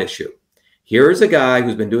fraud issue. Here is a guy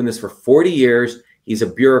who's been doing this for 40 years. He's a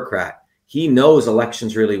bureaucrat. He knows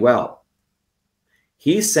elections really well.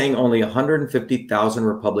 He's saying only 150,000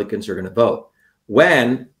 Republicans are going to vote.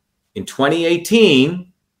 When in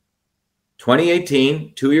 2018,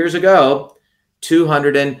 2 years ago,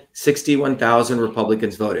 261,000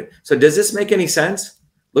 Republicans voted. So does this make any sense?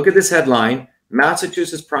 Look at this headline.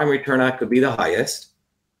 Massachusetts primary turnout could be the highest.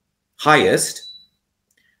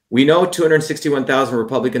 We know 261,000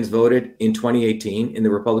 Republicans voted in 2018 in the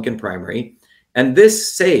Republican primary. And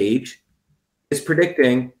this sage is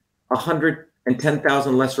predicting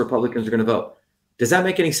 110,000 less Republicans are going to vote. Does that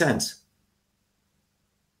make any sense?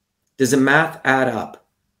 Does the math add up?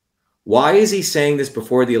 Why is he saying this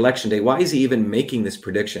before the election day? Why is he even making this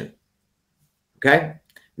prediction? Okay.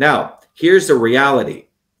 Now, here's the reality.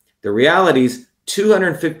 The reality is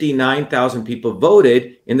 259,000 people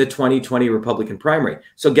voted in the 2020 Republican primary.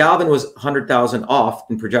 So Galvin was 100,000 off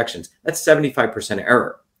in projections. That's 75%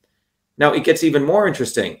 error. Now, it gets even more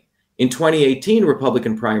interesting. In 2018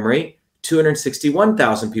 Republican primary,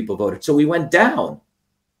 261,000 people voted. So we went down.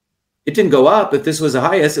 It didn't go up. If this was the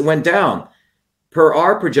highest, it went down. Per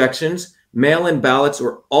our projections, mail-in ballots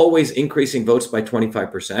were always increasing votes by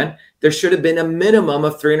 25%. There should have been a minimum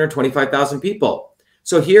of 325,000 people.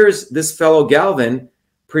 So here's this fellow Galvin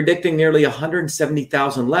predicting nearly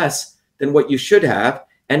 170,000 less than what you should have.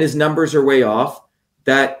 And his numbers are way off,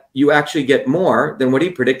 that you actually get more than what he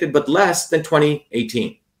predicted, but less than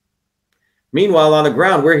 2018. Meanwhile, on the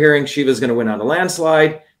ground, we're hearing Shiva's going to win on a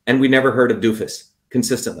landslide, and we never heard of Doofus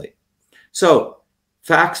consistently. So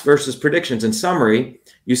facts versus predictions. In summary,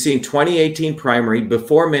 you see in 2018 primary,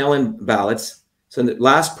 before mail-in ballots, so in the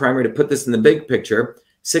last primary, to put this in the big picture,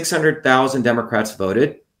 600,000 Democrats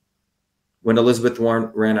voted when Elizabeth Warren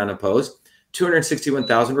ran unopposed.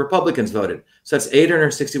 261,000 Republicans voted. So that's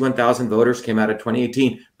 861,000 voters came out of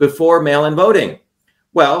 2018 before mail-in voting.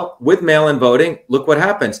 Well, with mail-in voting, look what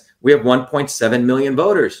happens. We have 1.7 million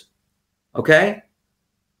voters. Okay?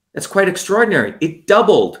 That's quite extraordinary. It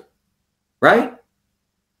doubled, right?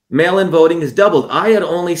 Mail-in voting is doubled. I had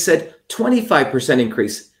only said 25%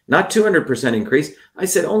 increase, not 200% increase. I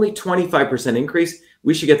said only 25% increase.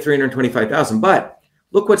 We should get 325,000. But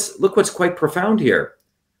look what's quite profound here.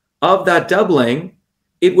 Of that doubling,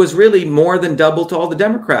 it was really more than double to all the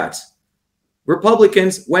Democrats.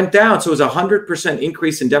 Republicans went down. So it was a 100%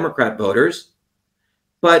 increase in Democrat voters,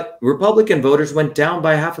 but Republican voters went down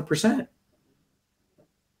by 0.5%.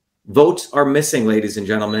 Votes are missing, ladies and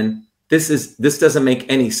gentlemen. This doesn't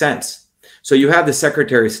make any sense. So you have the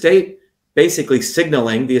Secretary of State basically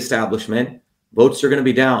signaling the establishment, votes are going to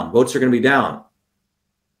be down. Votes are going to be down.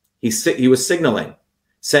 He was signaling,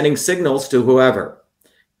 sending signals to whoever.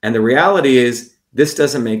 And the reality is this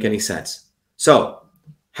doesn't make any sense. So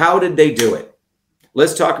how did they do it?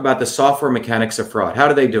 Let's talk about the software mechanics of fraud. How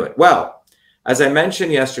do they do it? Well, as I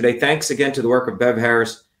mentioned yesterday, thanks again to the work of Bev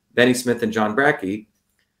Harris, Benny Smith, and John Brackey,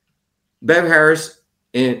 Bev Harris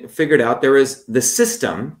figured out there is the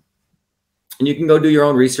system, and you can go do your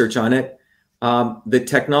own research on it. The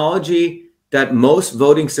technology that most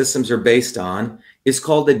voting systems are based on is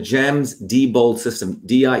called the GEMS Diebold system,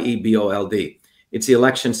 DIEBOLD. It's the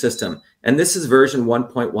election system. And this is version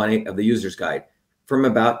 1.18 of the user's guide from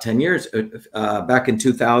about 10 years, back in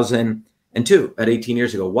 2002, at 18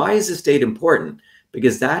 years ago. Why is this date important?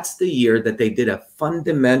 Because that's the year that they did a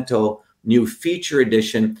fundamental new feature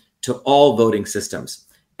addition to all voting systems.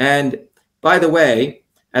 And by the way,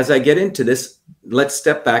 as I get into this, let's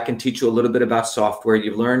step back and teach you a little bit about software.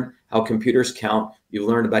 You've learned how computers count. You've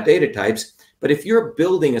learned about data types. But if you're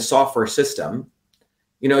building a software system,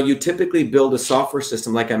 you typically build a software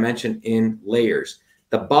system, like I mentioned, in layers.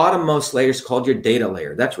 The bottommost layer is called your data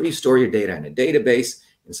layer. That's where you store your data in a database,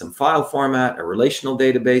 in some file format, a relational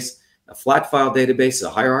database, a flat file database, a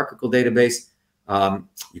hierarchical database.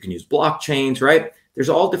 You can use blockchains, right? There's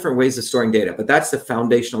all different ways of storing data, but that's the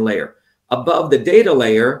foundational layer. Above the data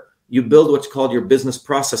layer, you build what's called your business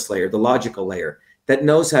process layer, the logical layer, that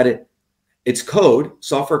knows how to, it's code,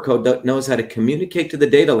 software code that knows how to communicate to the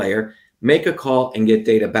data layer, make a call, and get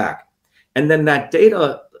data back. And then that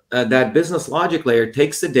data, that business logic layer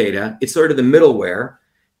takes the data, it's sort of the middleware,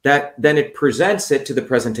 that then it presents it to the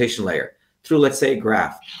presentation layer through, let's say, a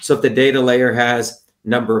graph. So if the data layer has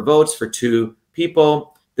number of votes for 2 people,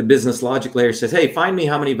 the business logic layer says, hey, find me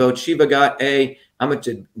how many votes Shiva got A, how much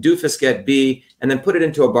did Doofus get B, and then put it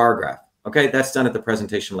into a bar graph. Okay, that's done at the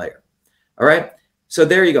presentation layer. All right, so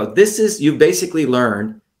there you go. This is, you basically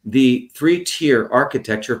learned the 3-tier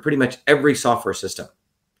architecture of pretty much every software system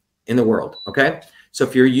in the world, okay? So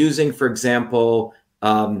if you're using, for example,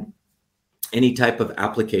 any type of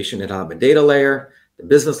application, it'll have a data layer, the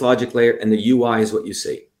business logic layer, and the UI is what you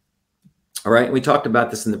see. All right, we talked about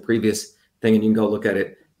this in the previous thing, and you can go look at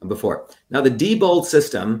it before. Now, the Diebold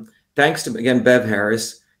system, thanks to, again, Bev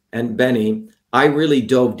Harris and Benny, I really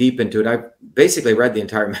dove deep into it. I basically read the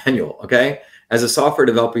entire manual, okay? As a software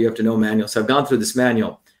developer, you have to know manual. So I've gone through this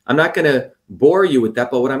manual. I'm not going to bore you with that,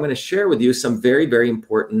 but what I'm going to share with you is some very, very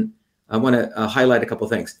important, I want to highlight a couple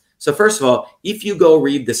of things. So first of all, if you go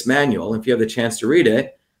read this manual, if you have the chance to read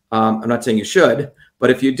it, I'm not saying you should, but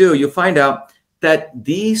if you do, you'll find out that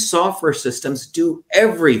these software systems do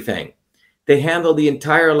everything. They handle the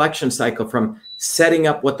entire election cycle, from setting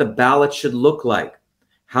up what the ballot should look like,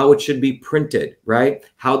 how it should be printed, right?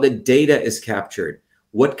 How the data is captured,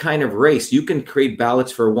 what kind of race. You can create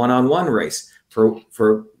ballots for a one-on-one race,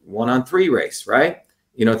 for one-on-three race, right?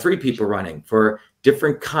 3 people running, for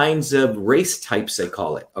different kinds of race types, they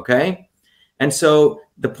call it, okay? And so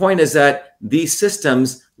the point is that these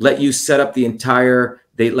systems let you set up the entire,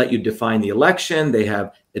 they let you define the election, they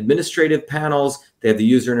have administrative panels, they have the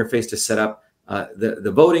user interface to set up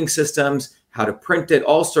the voting systems, how to print it,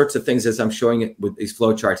 all sorts of things, as I'm showing it with these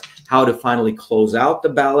flowcharts, how to finally close out the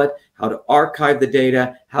ballot, how to archive the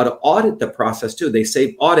data, how to audit the process too. They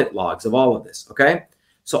save audit logs of all of this, okay?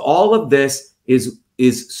 So all of this is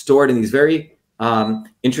stored in these very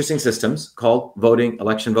interesting systems called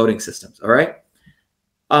election voting systems, all right?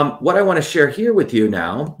 What I want to share here with you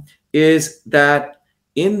now is that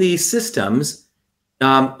in these systems,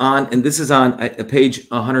 and this is on page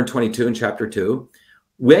 122 in chapter 2,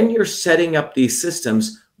 when you're setting up these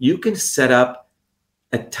systems, you can set up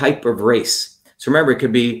a type of race. So remember, it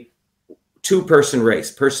could be 2-person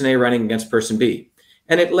race, person A running against person B.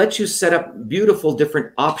 And it lets you set up beautiful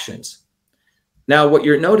different options. Now, what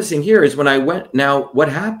you're noticing here is what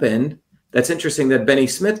happened, that's interesting that Benny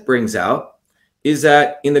Smith brings out, is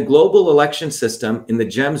that in the global election system, in the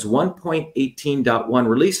GEMS 1.18.1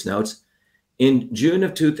 release notes, in June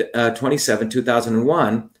of 27,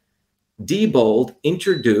 2001, Diebold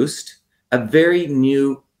introduced a very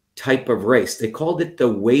new type of race. They called it the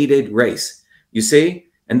weighted race. You see?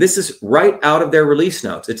 And this is right out of their release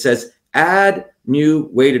notes. It says, add new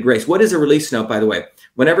weighted race. What is a release note, by the way?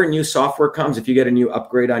 Whenever new software comes, if you get a new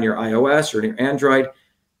upgrade on your iOS or your Android,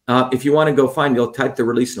 if you want to go find, you'll type the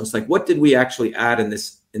release notes. Like, what did we actually add in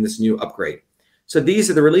this new upgrade? So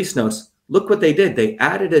these are the release notes. Look what they did. They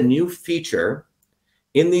added a new feature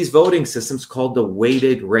in these voting systems called the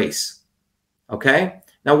weighted race. Okay?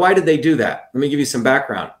 Now, why did they do that? Let me give you some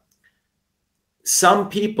background. Some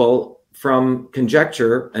people, from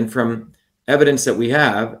conjecture and from evidence that we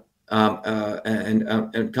have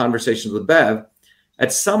and conversations with Bev,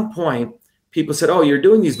 at some point, people said, oh, you're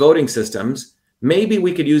doing these voting systems. Maybe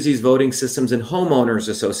we could use these voting systems in homeowners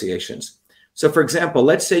associations. So, for example,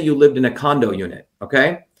 let's say you lived in a condo unit,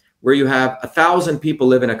 okay, where you have 1,000 people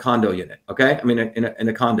live in a condo unit, okay? I mean, in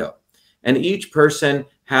a condo. And each person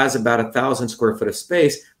has about 1,000 square foot of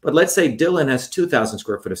space. But let's say Dylan has 2,000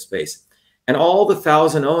 square foot of space. And all the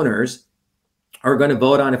 1,000 owners are going to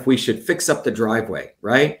vote on if we should fix up the driveway,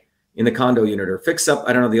 right, in the condo unit, or fix up,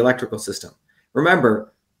 I don't know, the electrical system.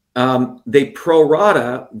 Remember, they pro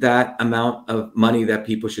rata that amount of money that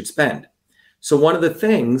people should spend. So one of the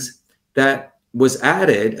things that was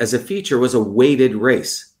added as a feature was a weighted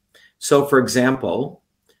race. So, for example,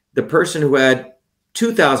 the person who had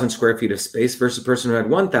 2,000 square feet of space versus the person who had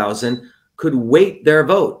 1,000 could weight their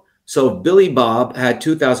vote. So if Billy Bob had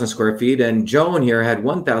 2,000 square feet and Joan here had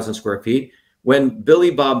 1,000 square feet, when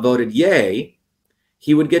Billy Bob voted yay,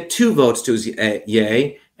 he would get 2 votes to his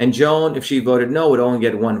yay, and Joan, if she voted no, would only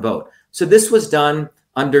get 1 vote. So this was done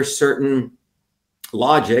under certain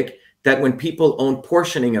logic that when people own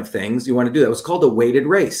portioning of things, you want to do that. It was called a weighted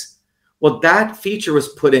race. Well, that feature was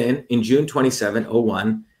put in June 27,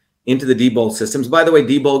 01 into the Diebold systems. By the way,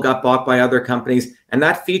 Diebold got bought by other companies, and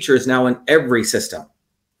that feature is now in every system,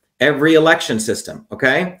 every election system,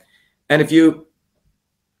 okay? And if you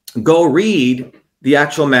go read the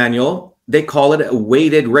actual manual, they call it a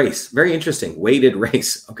weighted race. Very interesting, weighted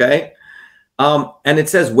race, okay? And it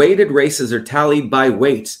says weighted races are tallied by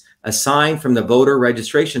weights assigned from the voter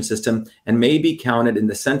registration system and may be counted in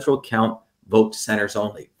the central count vote centers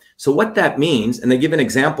only. So what that means, and they give an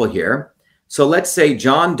example here. So let's say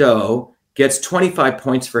John Doe gets 25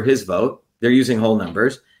 points for his vote. They're using whole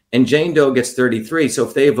numbers. And Jane Doe gets 33. So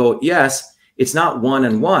if they vote yes, it's not 1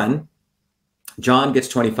 and 1. John gets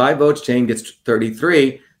 25 votes. Jane gets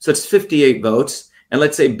 33. So it's 58 votes. And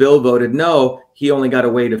let's say Bill voted no. He only got a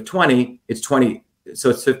weight of 20. It's 20 so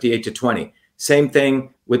it's 58 to 20. Same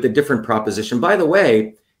thing with a different proposition. By the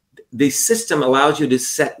way, the system allows you to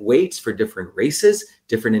set weights for different races,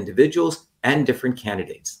 different individuals, and different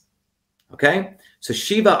candidates. Okay? So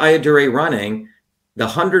Shiva Ayyadurai running, the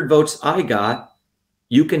 100 votes I got,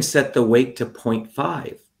 you can set the weight to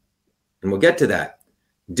 0.5. And we'll get to that.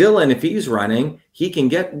 Dylan, if he's running, he can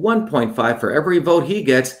get 1.5. For every vote he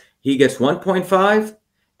gets 1.5,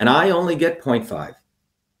 and I only get 0.5.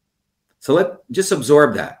 So let's just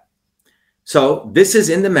absorb that. So this is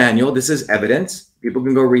in the manual. This is evidence. People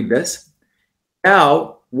can go read this.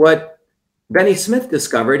 Now, what Benny Smith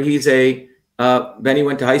discovered, Benny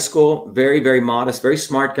went to high school, very, very modest, very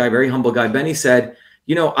smart guy, very humble guy. Benny said,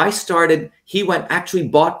 he went and actually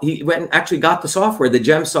got the software, the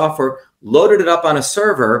GEM software, loaded it up on a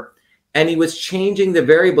server, and he was changing the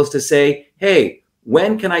variables to say, hey,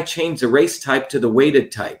 when can I change the race type to the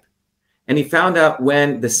weighted type? And he found out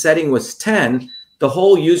when the setting was 10, the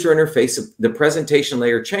whole user interface, the presentation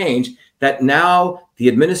layer changed, that now the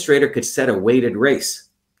administrator could set a weighted race,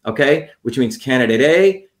 okay? Which means candidate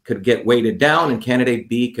A could get weighted down and candidate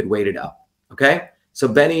B could weight it up, okay? So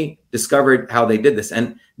Benny discovered how they did this.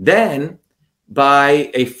 And then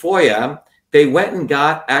by a FOIA, they went and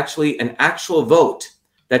got actually an actual vote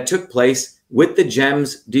that took place with the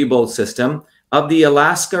GEMS Diebold system of the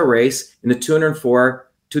Alaska race in the 2004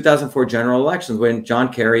 general elections when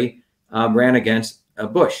John Kerry ran against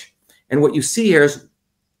Bush. And what you see here is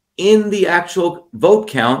in the actual vote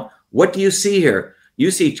count, what do you see here?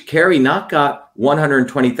 You see Kerry not got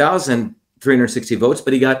 120,360 votes,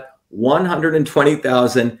 but he got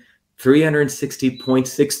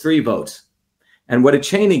 120,360.63 votes. And what did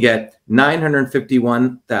Cheney get?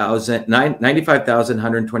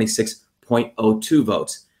 95,126.02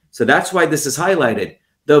 votes. So that's why this is highlighted.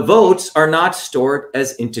 The votes are not stored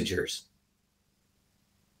as integers.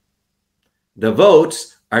 The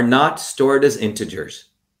votes are not stored as integers.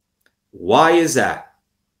 Why is that?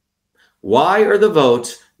 Why are the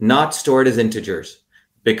votes not stored as integers?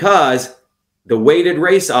 Because the weighted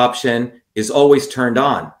race option is always turned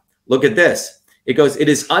on. Look at this. It goes, it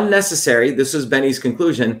is unnecessary, this is Benny's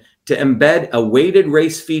conclusion, to embed a weighted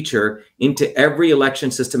race feature into every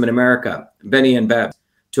election system in America, Benny and Bev,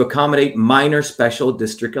 to accommodate minor special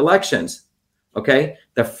district elections. Okay?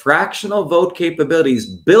 The fractional vote capabilities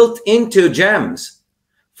built into GEMS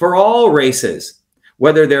for all races,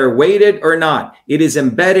 whether they're weighted or not, it is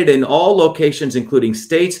embedded in all locations, including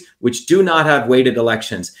states which do not have weighted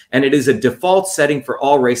elections. And it is a default setting for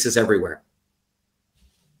all races everywhere.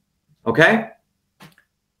 Okay?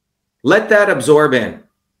 Let that absorb in.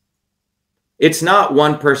 It's not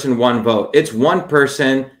one person, one vote. It's one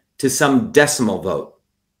person to some decimal vote.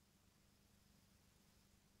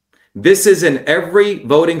 This is in every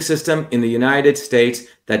voting system in the United States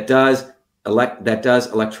that does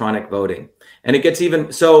electronic voting. And it gets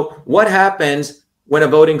even, so what happens when a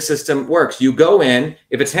voting system works? You go in,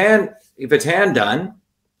 if it's hand done,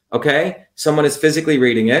 okay, someone is physically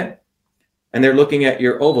reading it and they're looking at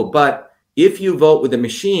your oval. But if you vote with a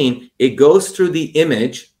machine, it goes through the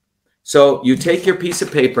image. So you take your piece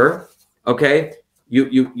of paper, okay,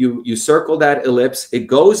 you circle that ellipse, it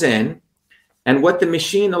goes in, and what the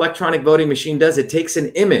machine, electronic voting machine does, it takes an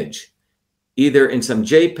image, either in some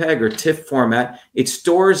JPEG or TIFF format, it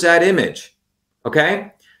stores that image,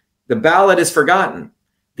 okay? The ballot is forgotten.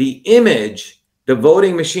 The image, the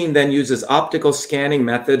voting machine then uses optical scanning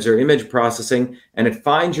methods or image processing, and it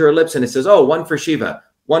finds your ellipse and it says, oh, one for Shiva,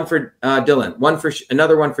 one for Dylan,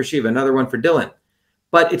 another one for Shiva, another one for Dylan.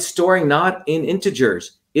 But it's storing not in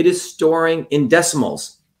integers. It is storing in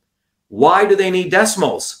decimals. Why do they need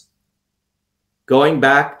decimals? Going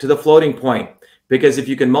back to the floating point. Because if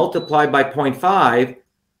you can multiply by 0.5,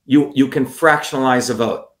 you can fractionalize a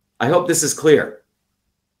vote. I hope this is clear.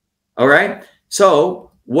 All right?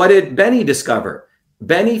 So what did Benny discover?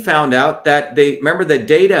 Benny found out that remember the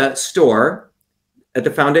data store at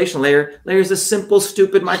the foundation layer is a simple,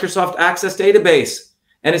 stupid Microsoft Access database,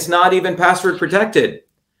 and it's not even password protected.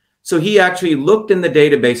 So he actually looked in the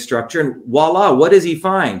database structure, and voila, what does he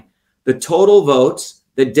find? The total votes,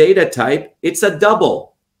 the data type, it's a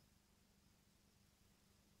double.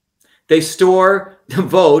 They store the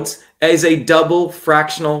votes as a double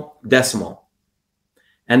fractional decimal.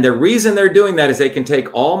 And the reason they're doing that is they can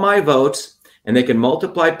take all my votes and they can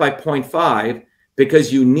multiply it by 0.5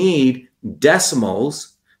 because you need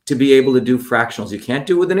decimals to be able to do fractionals. You can't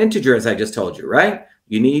do it with an integer, as I just told you, right?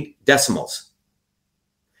 You need decimals.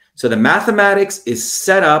 So the mathematics is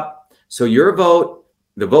set up so your vote,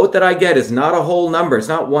 the vote that I get is not a whole number. It's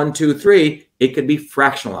not 1, 2, 3. It could be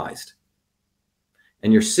fractionalized.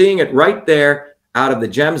 And you're seeing it right there. out of the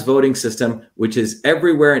GEMS voting system, which is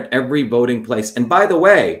everywhere in every voting place. And by the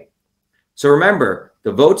way, so remember,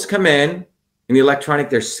 the votes come in the electronic,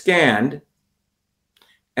 they're scanned.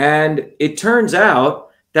 And it turns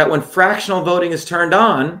out that when fractional voting is turned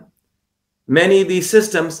on, many of these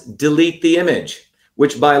systems delete the image,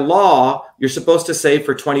 which by law, you're supposed to save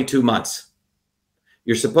for 22 months.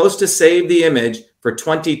 You're supposed to save the image for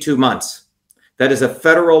 22 months. That is a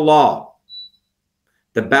federal law.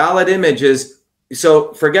 The ballot images,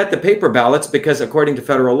 so forget the paper ballots, because according to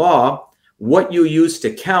federal law, what you use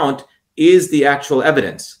to count is the actual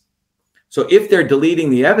evidence. So if they're deleting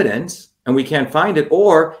the evidence and we can't find it,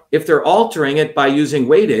 or if they're altering it by using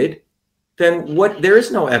weighted, then there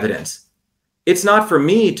is no evidence. It's not for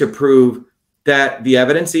me to prove that the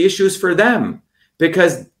evidence, the issue is for them,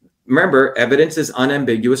 because remember, evidence is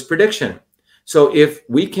unambiguous prediction. So if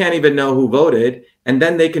we can't even know who voted, and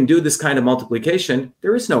then they can do this kind of multiplication,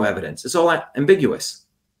 there is no evidence. It's all ambiguous.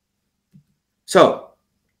 So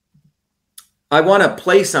I want to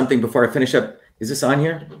play something before I finish up. Is this on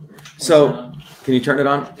here? So can you turn it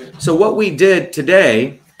on? So what we did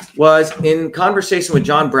today was, in conversation with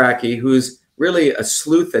John Brackey, who's really a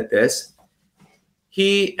sleuth at this,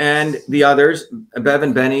 he and the others, Bev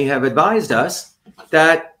and Benny, have advised us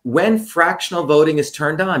that when fractional voting is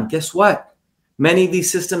turned on, guess what? Many of these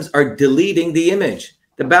systems are deleting the image,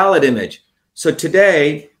 the ballot image. So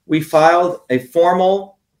today we filed a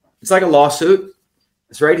formal, it's like a lawsuit.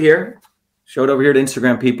 It's right here. Show it over here to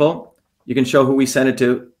Instagram people. You can show who we sent it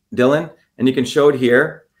to, Dylan, and you can show it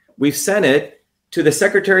here. We've sent it to the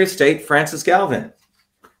Secretary of State, Francis Galvin.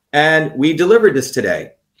 And we delivered this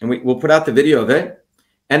today, and we'll put out the video of it.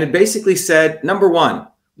 And it basically said, number one,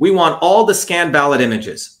 we want all the scanned ballot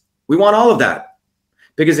images. We want all of that.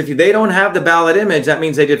 Because if they don't have the ballot image, that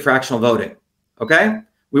means they did fractional voting. Okay?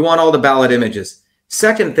 We want all the ballot images.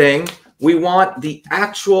 Second thing, we want the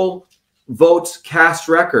actual votes cast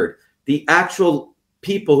record, the actual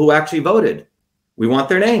people who actually voted. We want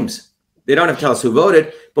their names. They don't have to tell us who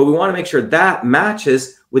voted, but we want to make sure that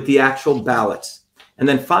matches with the actual ballots. And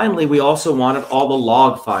then finally, we also wanted all the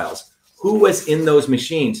log files. Who was in those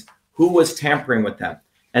machines? Who was tampering with them?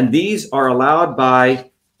 And these are allowed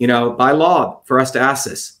by law for us to ask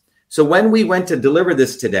this. So when we went to deliver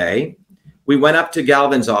this today, we went up to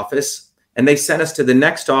Galvin's office, and they sent us to the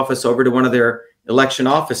next office over to one of their election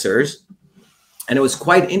officers. And it was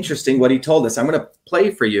quite interesting what he told us. I'm going to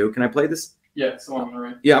play for you. Can I play this? Yeah, it's the one on the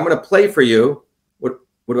right. Yeah, I'm going to play for you. What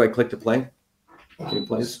do I click to play? Can you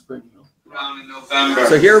play this? Around in November.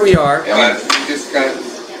 So here we are. Yeah, but we just got,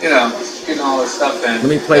 getting all this stuff in. Let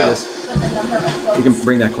me play this. You can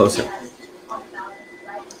bring that closer.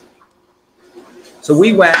 So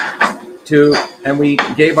we went to, and we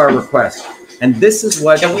gave our request. And this is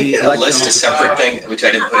what Can we list a separate thing, which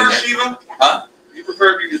I didn't put in there? Shiva? Huh? You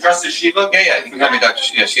prefer to be addressed as Shiva? Yeah, you can call me Dr.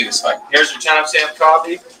 Yeah, Shiva's fine. Here's your timestamp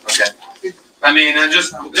copy. Okay. I mean, and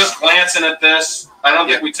just glancing at this, I don't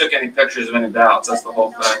think we took any pictures of any ballots. That's the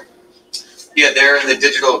whole thing. Yeah, they're in the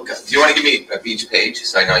digital. Do you want to give me each page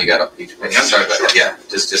so I know you got each page? I'm sorry about that. Yeah,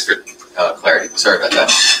 just for clarity. Sorry about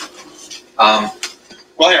that.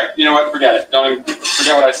 Well, here, you know what? Forget it. Don't even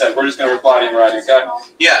forget what I said. We're just going to reply to you in writing, okay?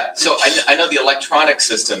 Yeah, so I know the electronic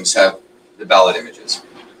systems have the ballot images.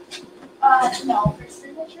 No, for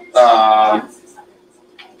signatures. I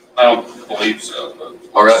don't believe so. But.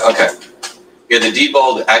 Oh, really? Okay. Yeah, the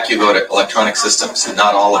Diebold AccuVote electronic systems,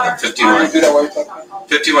 not all of them.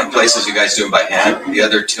 51 places you guys do them by hand. The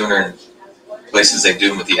other 200 places they do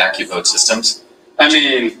them with the AccuVote systems. I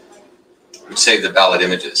mean, Which save the ballot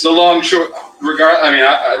images. the long, short,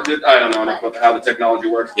 I don't know enough about how the technology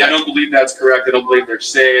works. Yeah. I don't believe that's correct. I don't believe they're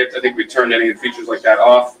saved. I think we turned any features like that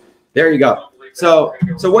off. There you go. So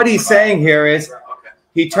what he's saying here is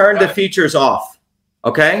he turned the features off.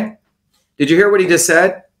 Okay? Did you hear what he just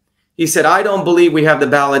said? He said, I don't believe we have the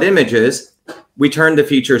ballot images. We turned the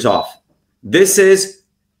features off. This is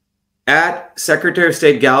at Secretary of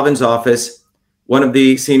State Galvin's office, one of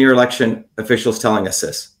the senior election officials telling us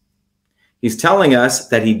this. He's telling us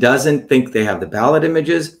that he doesn't think they have the ballot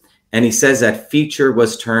images, and he says that feature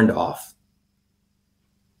was turned off.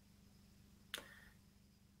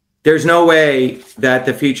 There's no way that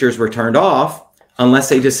the features were turned off unless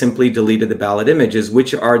they just simply deleted the ballot images,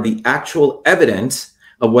 which are the actual evidence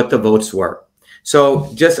of what the votes were. So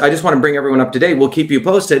I just want to bring everyone up to date. We'll keep you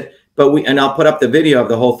posted, and I'll put up the video of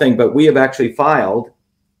the whole thing, but we have actually filed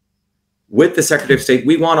with the Secretary of State.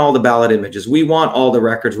 We want all the ballot images. We want all the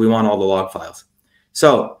records. We want all the log files.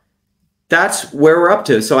 So that's where we're up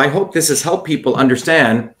to. So I hope this has helped people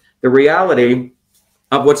understand the reality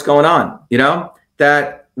of what's going on,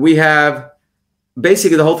 that we have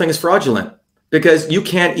basically the whole thing is fraudulent. because you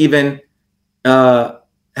can't even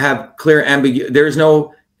have clear ambiguity. There's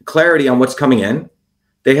no clarity on what's coming in.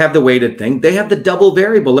 They have the weighted thing. They have the double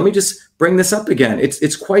variable. Let me just bring this up again.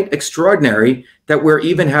 It's quite extraordinary that we're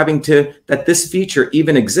even that this feature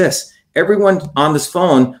even exists. Everyone on this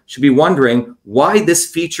phone should be wondering why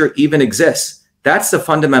this feature even exists. That's the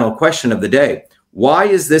fundamental question of the day. Why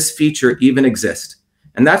does this feature even exist?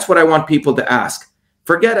 And that's what I want people to ask.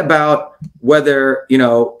 Forget about whether,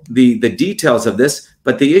 the details of this,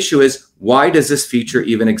 but the issue is, why does this feature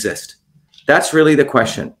even exist? That's really the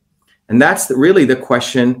question. And that's really the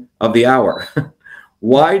question of the hour.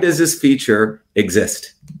 Why does this feature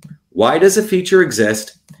exist? Why does a feature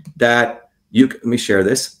exist that let me share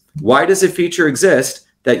this. Why does a feature exist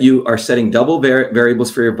that you are setting double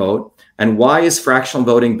variables for your vote? And why is fractional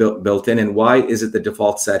voting built in? And why is it the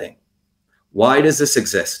default setting? Why does this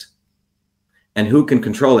exist? And who can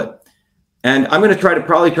control it? And I'm going to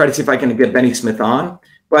probably try to see if I can get Benny Smith on.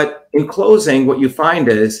 But in closing, what you find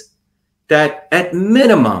is that at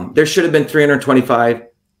minimum, there should have been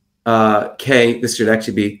 325K. This should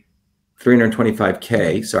actually be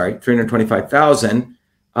 325,000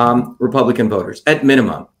 Republican voters at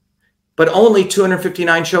minimum. But only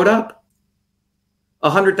 259 showed up.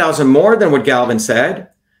 100,000 more than what Galvin said,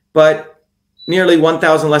 but nearly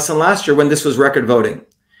 1,000 less than last year when this was record voting.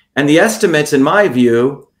 And the estimates, in my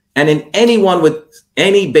view, and in anyone with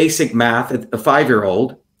any basic math, a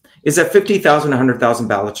 5-year-old, is that 50,000, 100,000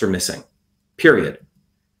 ballots are missing, period.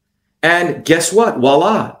 And guess what?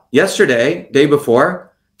 Voila. Yesterday, day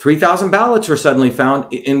before, 3,000 ballots were suddenly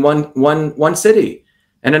found in one city,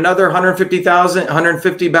 and another 150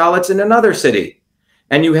 ballots in another city.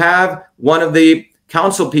 And you have one of the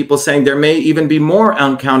council people saying there may even be more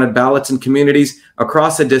uncounted ballots in communities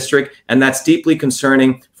across the district, and that's deeply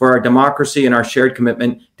concerning for our democracy and our shared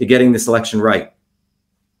commitment to getting this election right.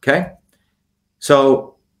 Okay?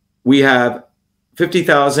 So we have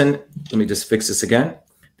 50,000. Let me just fix this again.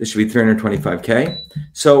 This should be 325K.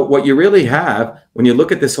 So what you really have, when you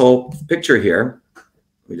look at this whole picture here,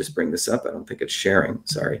 let me just bring this up. I don't think it's sharing.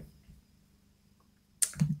 Sorry.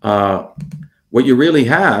 What you really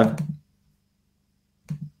have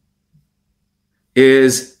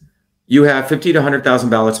is you have 50 to 100,000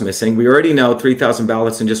 ballots missing. We already know 3,000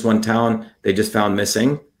 ballots in just one town they just found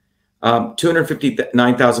missing.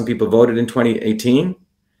 259,000 people voted in 2018.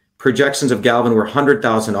 Projections of Galvin were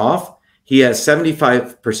 100,000 off. He has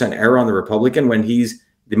 75% error on the Republican when he's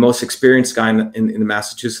the most experienced guy in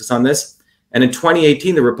Massachusetts on this. And in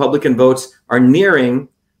 2018, the Republican votes are nearing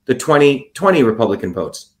the 2020 Republican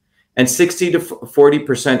votes. And 60 to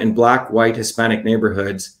 40% in Black, white, Hispanic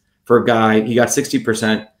neighborhoods. For a guy, he got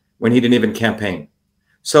 60% when he didn't even campaign.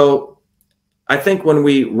 So I think when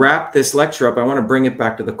we wrap this lecture up, I want to bring it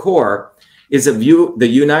back to the core, is the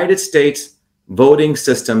United States voting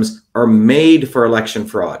systems are made for election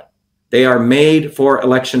fraud. They are made for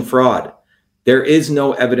election fraud. There is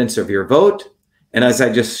no evidence of your vote. And as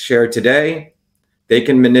I just shared today, they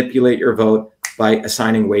can manipulate your vote by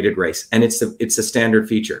assigning weighted race. And it's a standard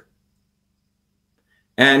feature.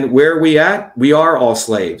 And where are we at? We are all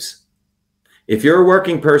slaves. If you're a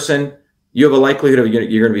working person, you have a likelihood of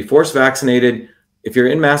you're going to be forced vaccinated. If you're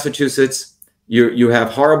in Massachusetts, you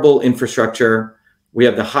have horrible infrastructure. We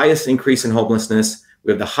have the highest increase in homelessness.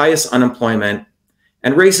 We have the highest unemployment.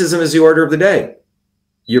 And racism is the order of the day.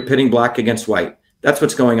 You're pitting Black against white. That's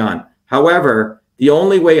what's going on. However, the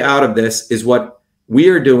only way out of this is what we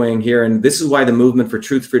are doing here. And this is why the movement for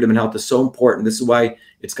truth, freedom, and health is so important. This is why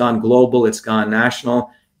it's gone global. It's gone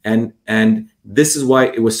national. And this is why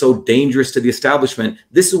it was so dangerous to the establishment.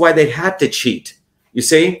 This is why they had to cheat. You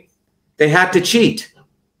see, they had to cheat.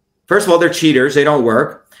 First of all, they're cheaters. They don't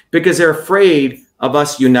work because they're afraid of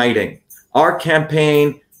us uniting. Our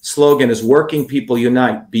campaign slogan is working people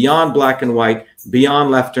unite beyond black and white, beyond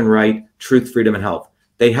left and right, truth, freedom, and health.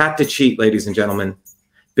 They had to cheat, ladies and gentlemen,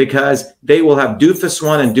 because they will have doofus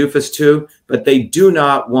 1 and doofus 2, but they do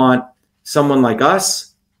not want someone like us,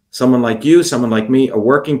 someone like you, someone like me, a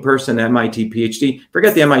working person, MIT PhD.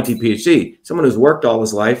 Forget the MIT PhD. Someone who's worked all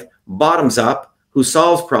his life, bottoms up, who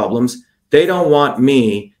solves problems. They don't want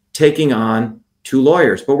me taking on 2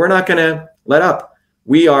 lawyers, but we're not going to let up.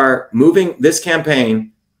 We are moving this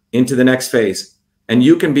campaign into the next phase, and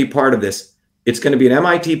you can be part of this. It's going to be an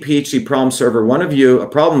MIT PhD problem solver, one of you, a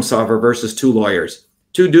problem solver versus 2 lawyers,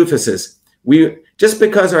 2 doofuses. Just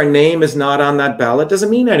because our name is not on that ballot doesn't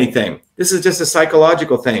mean anything. This is just a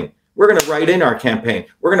psychological thing. We're going to write in our campaign.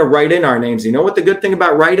 We're going to write in our names. You know what the good thing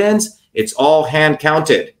about write-ins? It's all hand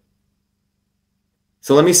counted.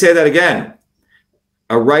 So let me say that again.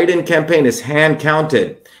 A write-in campaign is hand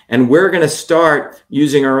counted. And we're going to start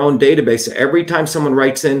using our own database. Every time someone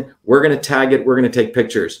writes in, we're going to tag it. We're going to take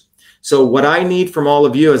pictures. So what I need from all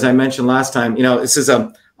of you, as I mentioned last time, this is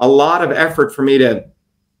a lot of effort for me to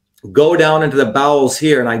go down into the bowels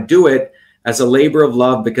here. And I do it as a labor of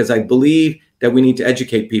love because I believe that we need to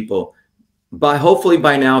educate people. But hopefully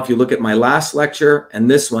by now, if you look at my last lecture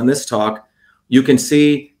and this one, this talk, you can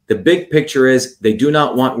see the big picture is they do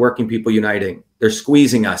not want working people uniting. They're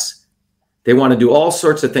squeezing us. They want to do all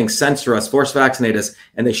sorts of things, censor us, force vaccinate us,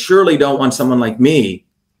 and they surely don't want someone like me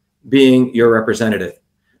being your representative.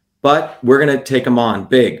 But we're going to take them on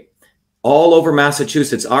big. All over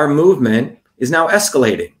Massachusetts, our movement is now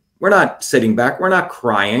escalating. We're not sitting back. We're not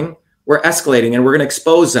crying. We're escalating, and we're going to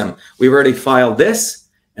expose them. We've already filed this,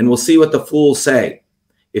 and we'll see what the fools say.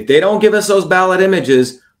 If they don't give us those ballot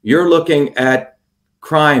images, you're looking at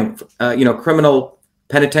crime, criminal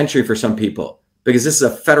penitentiary for some people, because this is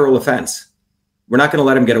a federal offense. We're not going to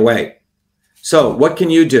let them get away. So what can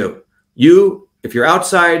you do? You, if you're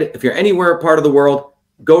outside, if you're anywhere part of the world,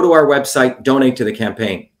 go to our website, donate to the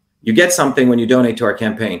campaign. You get something when you donate to our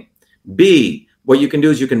campaign. B, what you can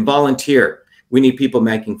do is you can volunteer. We need people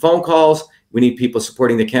making phone calls. We need people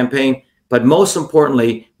supporting the campaign. But most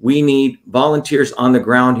importantly, we need volunteers on the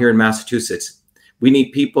ground here in Massachusetts. We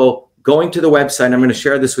need people going to the website. I'm going to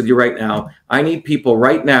share this with you right now. I need people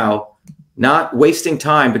right now not wasting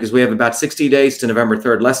time because we have about 60 days to November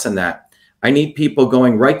 3rd, less than that. I need people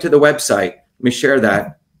going right to the website. Let me share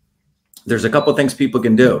that. There's a couple of things people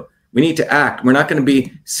can do. We need to act. We're not going to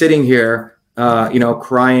be sitting here,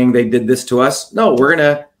 crying, they did this to us. No, we're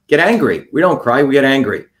going to get angry. We don't cry, we get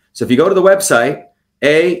angry. So if you go to the website,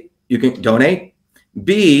 A, you can donate.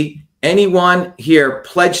 B, anyone here,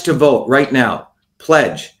 pledge to vote right now.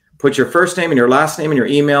 Pledge. Put your first name and your last name and your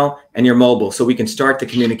email and your mobile so we can start the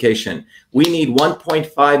communication. We need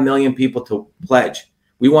 1.5 million people to pledge.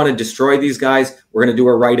 We want to destroy these guys. We're going to do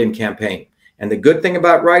a write-in campaign. And the good thing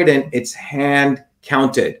about write-in, it's hand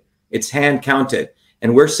counted. It's hand counted.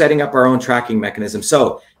 And we're setting up our own tracking mechanism.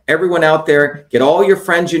 So everyone out there, get all your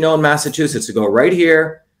friends you know in Massachusetts to go right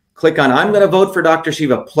here, click on I'm going to vote for Dr.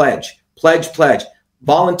 Shiva, pledge, pledge, pledge,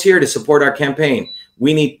 volunteer to support our campaign.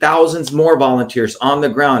 We need thousands more volunteers on the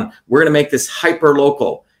ground. We're going to make this hyper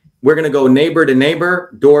local. We're going to go neighbor to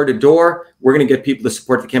neighbor, door to door. We're going to get people to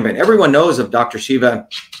support the campaign. Everyone knows of Dr. Shiva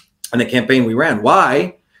and the campaign we ran.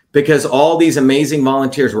 Why? Because all these amazing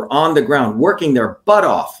volunteers were on the ground working their butt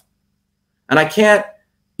off. And I can't,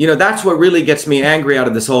 that's what really gets me angry out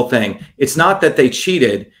of this whole thing. It's not that they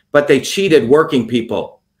cheated, but they cheated working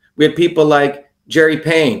people. We had people like Jerry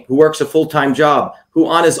Payne, who works a full-time job, who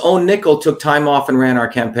on his own nickel took time off and ran our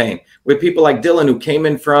campaign. We have people like Dylan, who came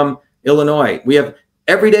in from Illinois. We have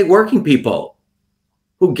everyday working people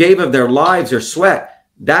who gave of their lives, their sweat.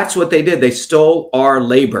 That's what they did. They stole our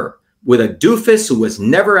labor with a doofus who was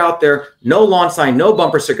never out there, no lawn sign, no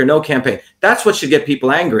bumper sticker, no campaign. That's what should get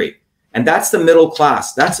people angry. And that's the middle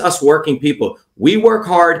class. That's us working people. We work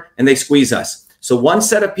hard and they squeeze us. So one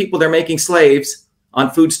set of people, they're making slaves on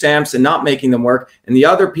food stamps and not making them work. And the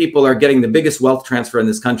other people are getting the biggest wealth transfer in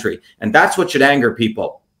this country. And that's what should anger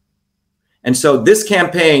people. And so this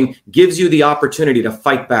campaign gives you the opportunity to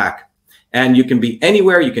fight back. And you can be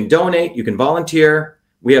anywhere. You can donate. You can volunteer.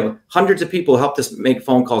 We have hundreds of people who helped us make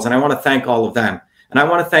phone calls. And I want to thank all of them. And I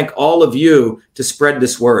want to thank all of you to spread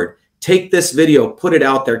this word. Take this video, put it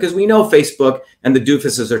out there, because we know Facebook and the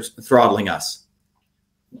doofuses are throttling us.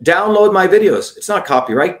 Download my videos. It's not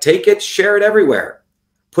copyright. Take it, share it everywhere.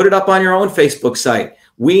 Put it up on your own Facebook site.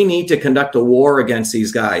 We need to conduct a war against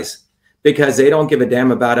these guys because they don't give a damn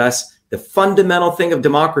about us. The fundamental thing of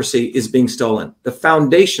democracy is being stolen. The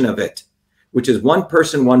foundation of it, which is one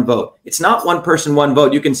person, one vote. It's not one person, one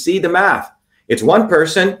vote. You can see the math. It's one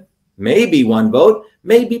person, maybe one vote,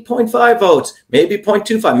 maybe 0.5 votes, maybe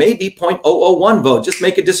 0.25, maybe 0.001 vote. Just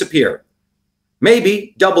make it disappear.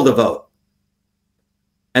 Maybe double the vote.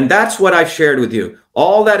 And that's what I've shared with you.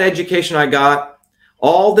 All that education I got,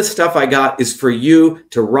 all the stuff I got is for you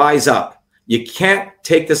to rise up. You can't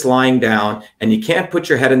take this lying down and you can't put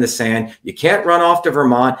your head in the sand. You can't run off to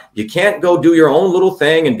Vermont. You can't go do your own little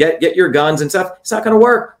thing and get your guns and stuff. It's not going to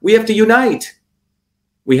work. We have to unite.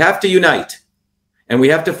 We have to unite. And we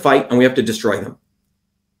have to fight and we have to destroy them.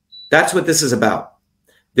 That's what this is about.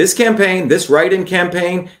 This campaign, this write-in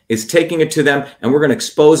campaign is taking it to them and we're going to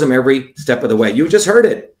expose them every step of the way. You just heard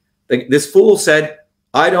it. This fool said,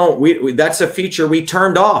 that's a feature we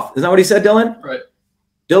turned off. Isn't that what he said, Dylan? Right.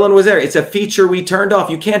 Dylan was there. It's a feature we turned off.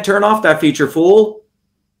 You can't turn off that feature, fool.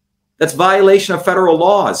 That's violation of federal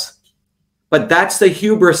laws. But that's the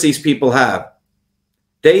hubris these people have.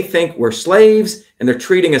 They think we're slaves and they're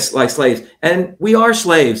treating us like slaves. And we are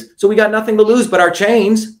slaves. So we got nothing to lose but our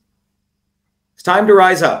chains. It's time to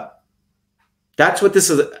rise up. That's what this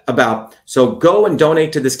is about. So go and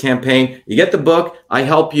donate to this campaign. You get the book. I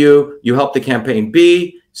help you. You help the campaign.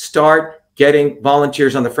 Start getting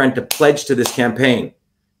volunteers on the front to pledge to this campaign.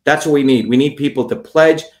 That's what we need. We need people to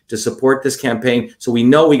pledge to support this campaign. So we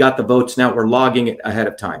know we got the votes now. We're logging it ahead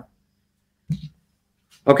of time.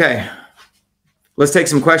 Okay. Let's take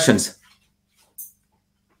some questions.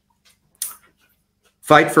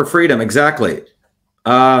 Fight for freedom. Exactly.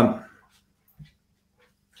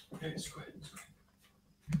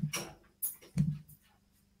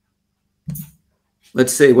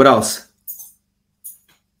 Let's see. What else?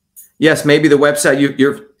 Yes, maybe the website.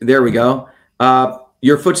 You're there we go.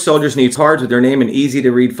 Your foot soldiers need cards with their name and easy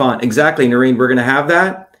to read font. Exactly, Noreen. We're going to have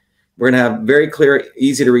that. We're going to have very clear,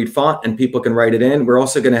 easy to read font, and people can write it in. We're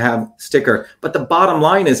also going to have sticker. But the bottom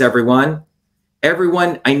line is, everyone,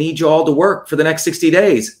 I need you all to work for the next 60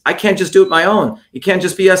 days. I can't just do it my own. It can't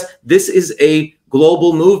just be us. This is a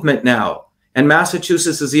global movement now. And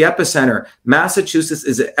Massachusetts is the epicenter. Massachusetts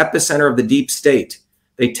is the epicenter of the deep state.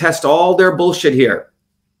 They test all their bullshit here.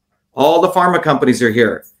 All the pharma companies are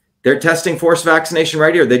here. They're testing forced vaccination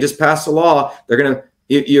right here. They just passed a law. They're going to,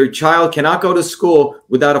 your child cannot go to school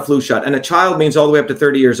without a flu shot. And a child means all the way up to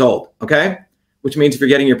 30 years old. Okay. Which means if you're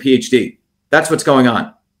getting your PhD, that's what's going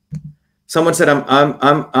on. Someone said,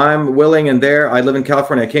 I'm willing and there. I live in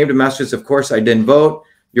California. I came to Massachusetts. Of course I didn't vote.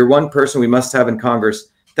 You're one person we must have in Congress.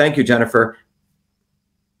 Thank you, Jennifer.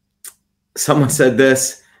 Someone said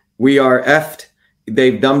this, we are effed.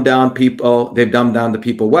 They've dumbed down people. They've dumbed down the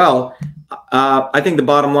people. Well, I think the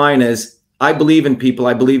bottom line is I believe in people.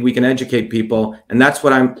 I believe we can educate people. And that's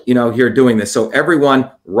what I'm, here doing this. So everyone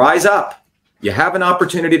rise up. You have an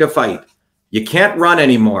opportunity to fight. You can't run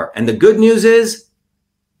anymore. And the good news is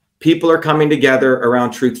people are coming together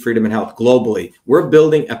around truth, freedom, and health globally. We're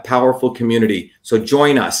building a powerful community. So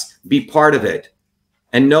join us, be part of it,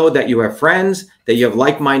 and know that you have friends, that you have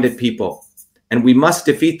like-minded people. And we must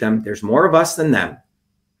defeat them. There's more of us than them.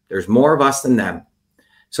 There's more of us than them.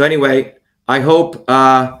 So anyway, I hope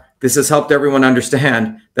this has helped everyone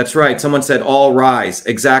understand. That's right. Someone said all rise.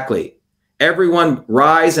 Exactly. Everyone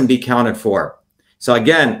rise and be counted for. So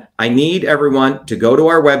again, I need everyone to go to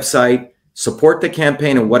our website, support the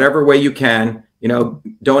campaign in whatever way you can,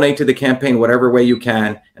 donate to the campaign whatever way you can.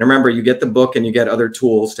 And remember, you get the book and you get other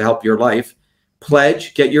tools to help your life.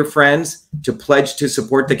 Pledge, get your friends to pledge to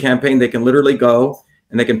support the campaign. They can literally go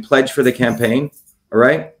and they can pledge for the campaign. All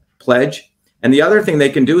right. Pledge. And the other thing they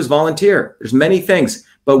can do is volunteer. There's many things,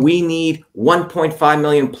 but we need 1.5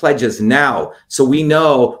 million pledges now. So we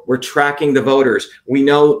know we're tracking the voters. We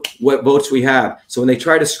know what votes we have. So when they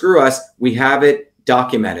try to screw us, we have it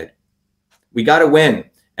documented. We got to win.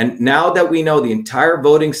 And now that we know the entire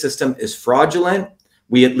voting system is fraudulent,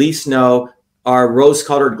 we at least know our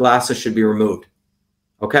rose-colored glasses should be removed.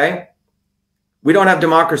 Okay? We don't have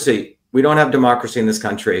democracy. We don't have democracy in this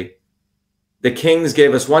country. The kings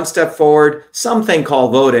gave us one step forward, something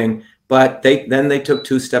called voting, but then they took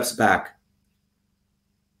 2 steps back.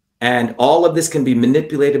 And all of this can be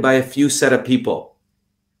manipulated by a few set of people.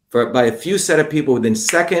 By a few set of people within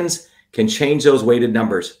seconds can change those weighted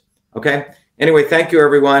numbers. Okay? Anyway, thank you,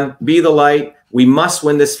 everyone. Be the light. We must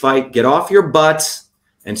win this fight. Get off your butts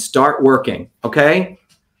and start working. Okay?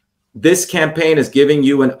 This campaign is giving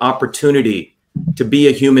you an opportunity to be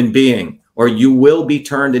a human being, or you will be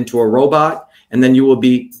turned into a robot and then you will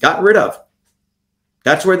be gotten rid of.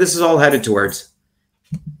 That's where this is all headed towards.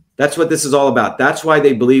 That's what this is all about. That's why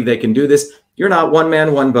they believe they can do this. You're not one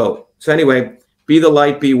man, one vote. So anyway, be the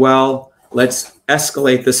light, be well. Let's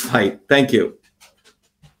escalate this fight. Thank you.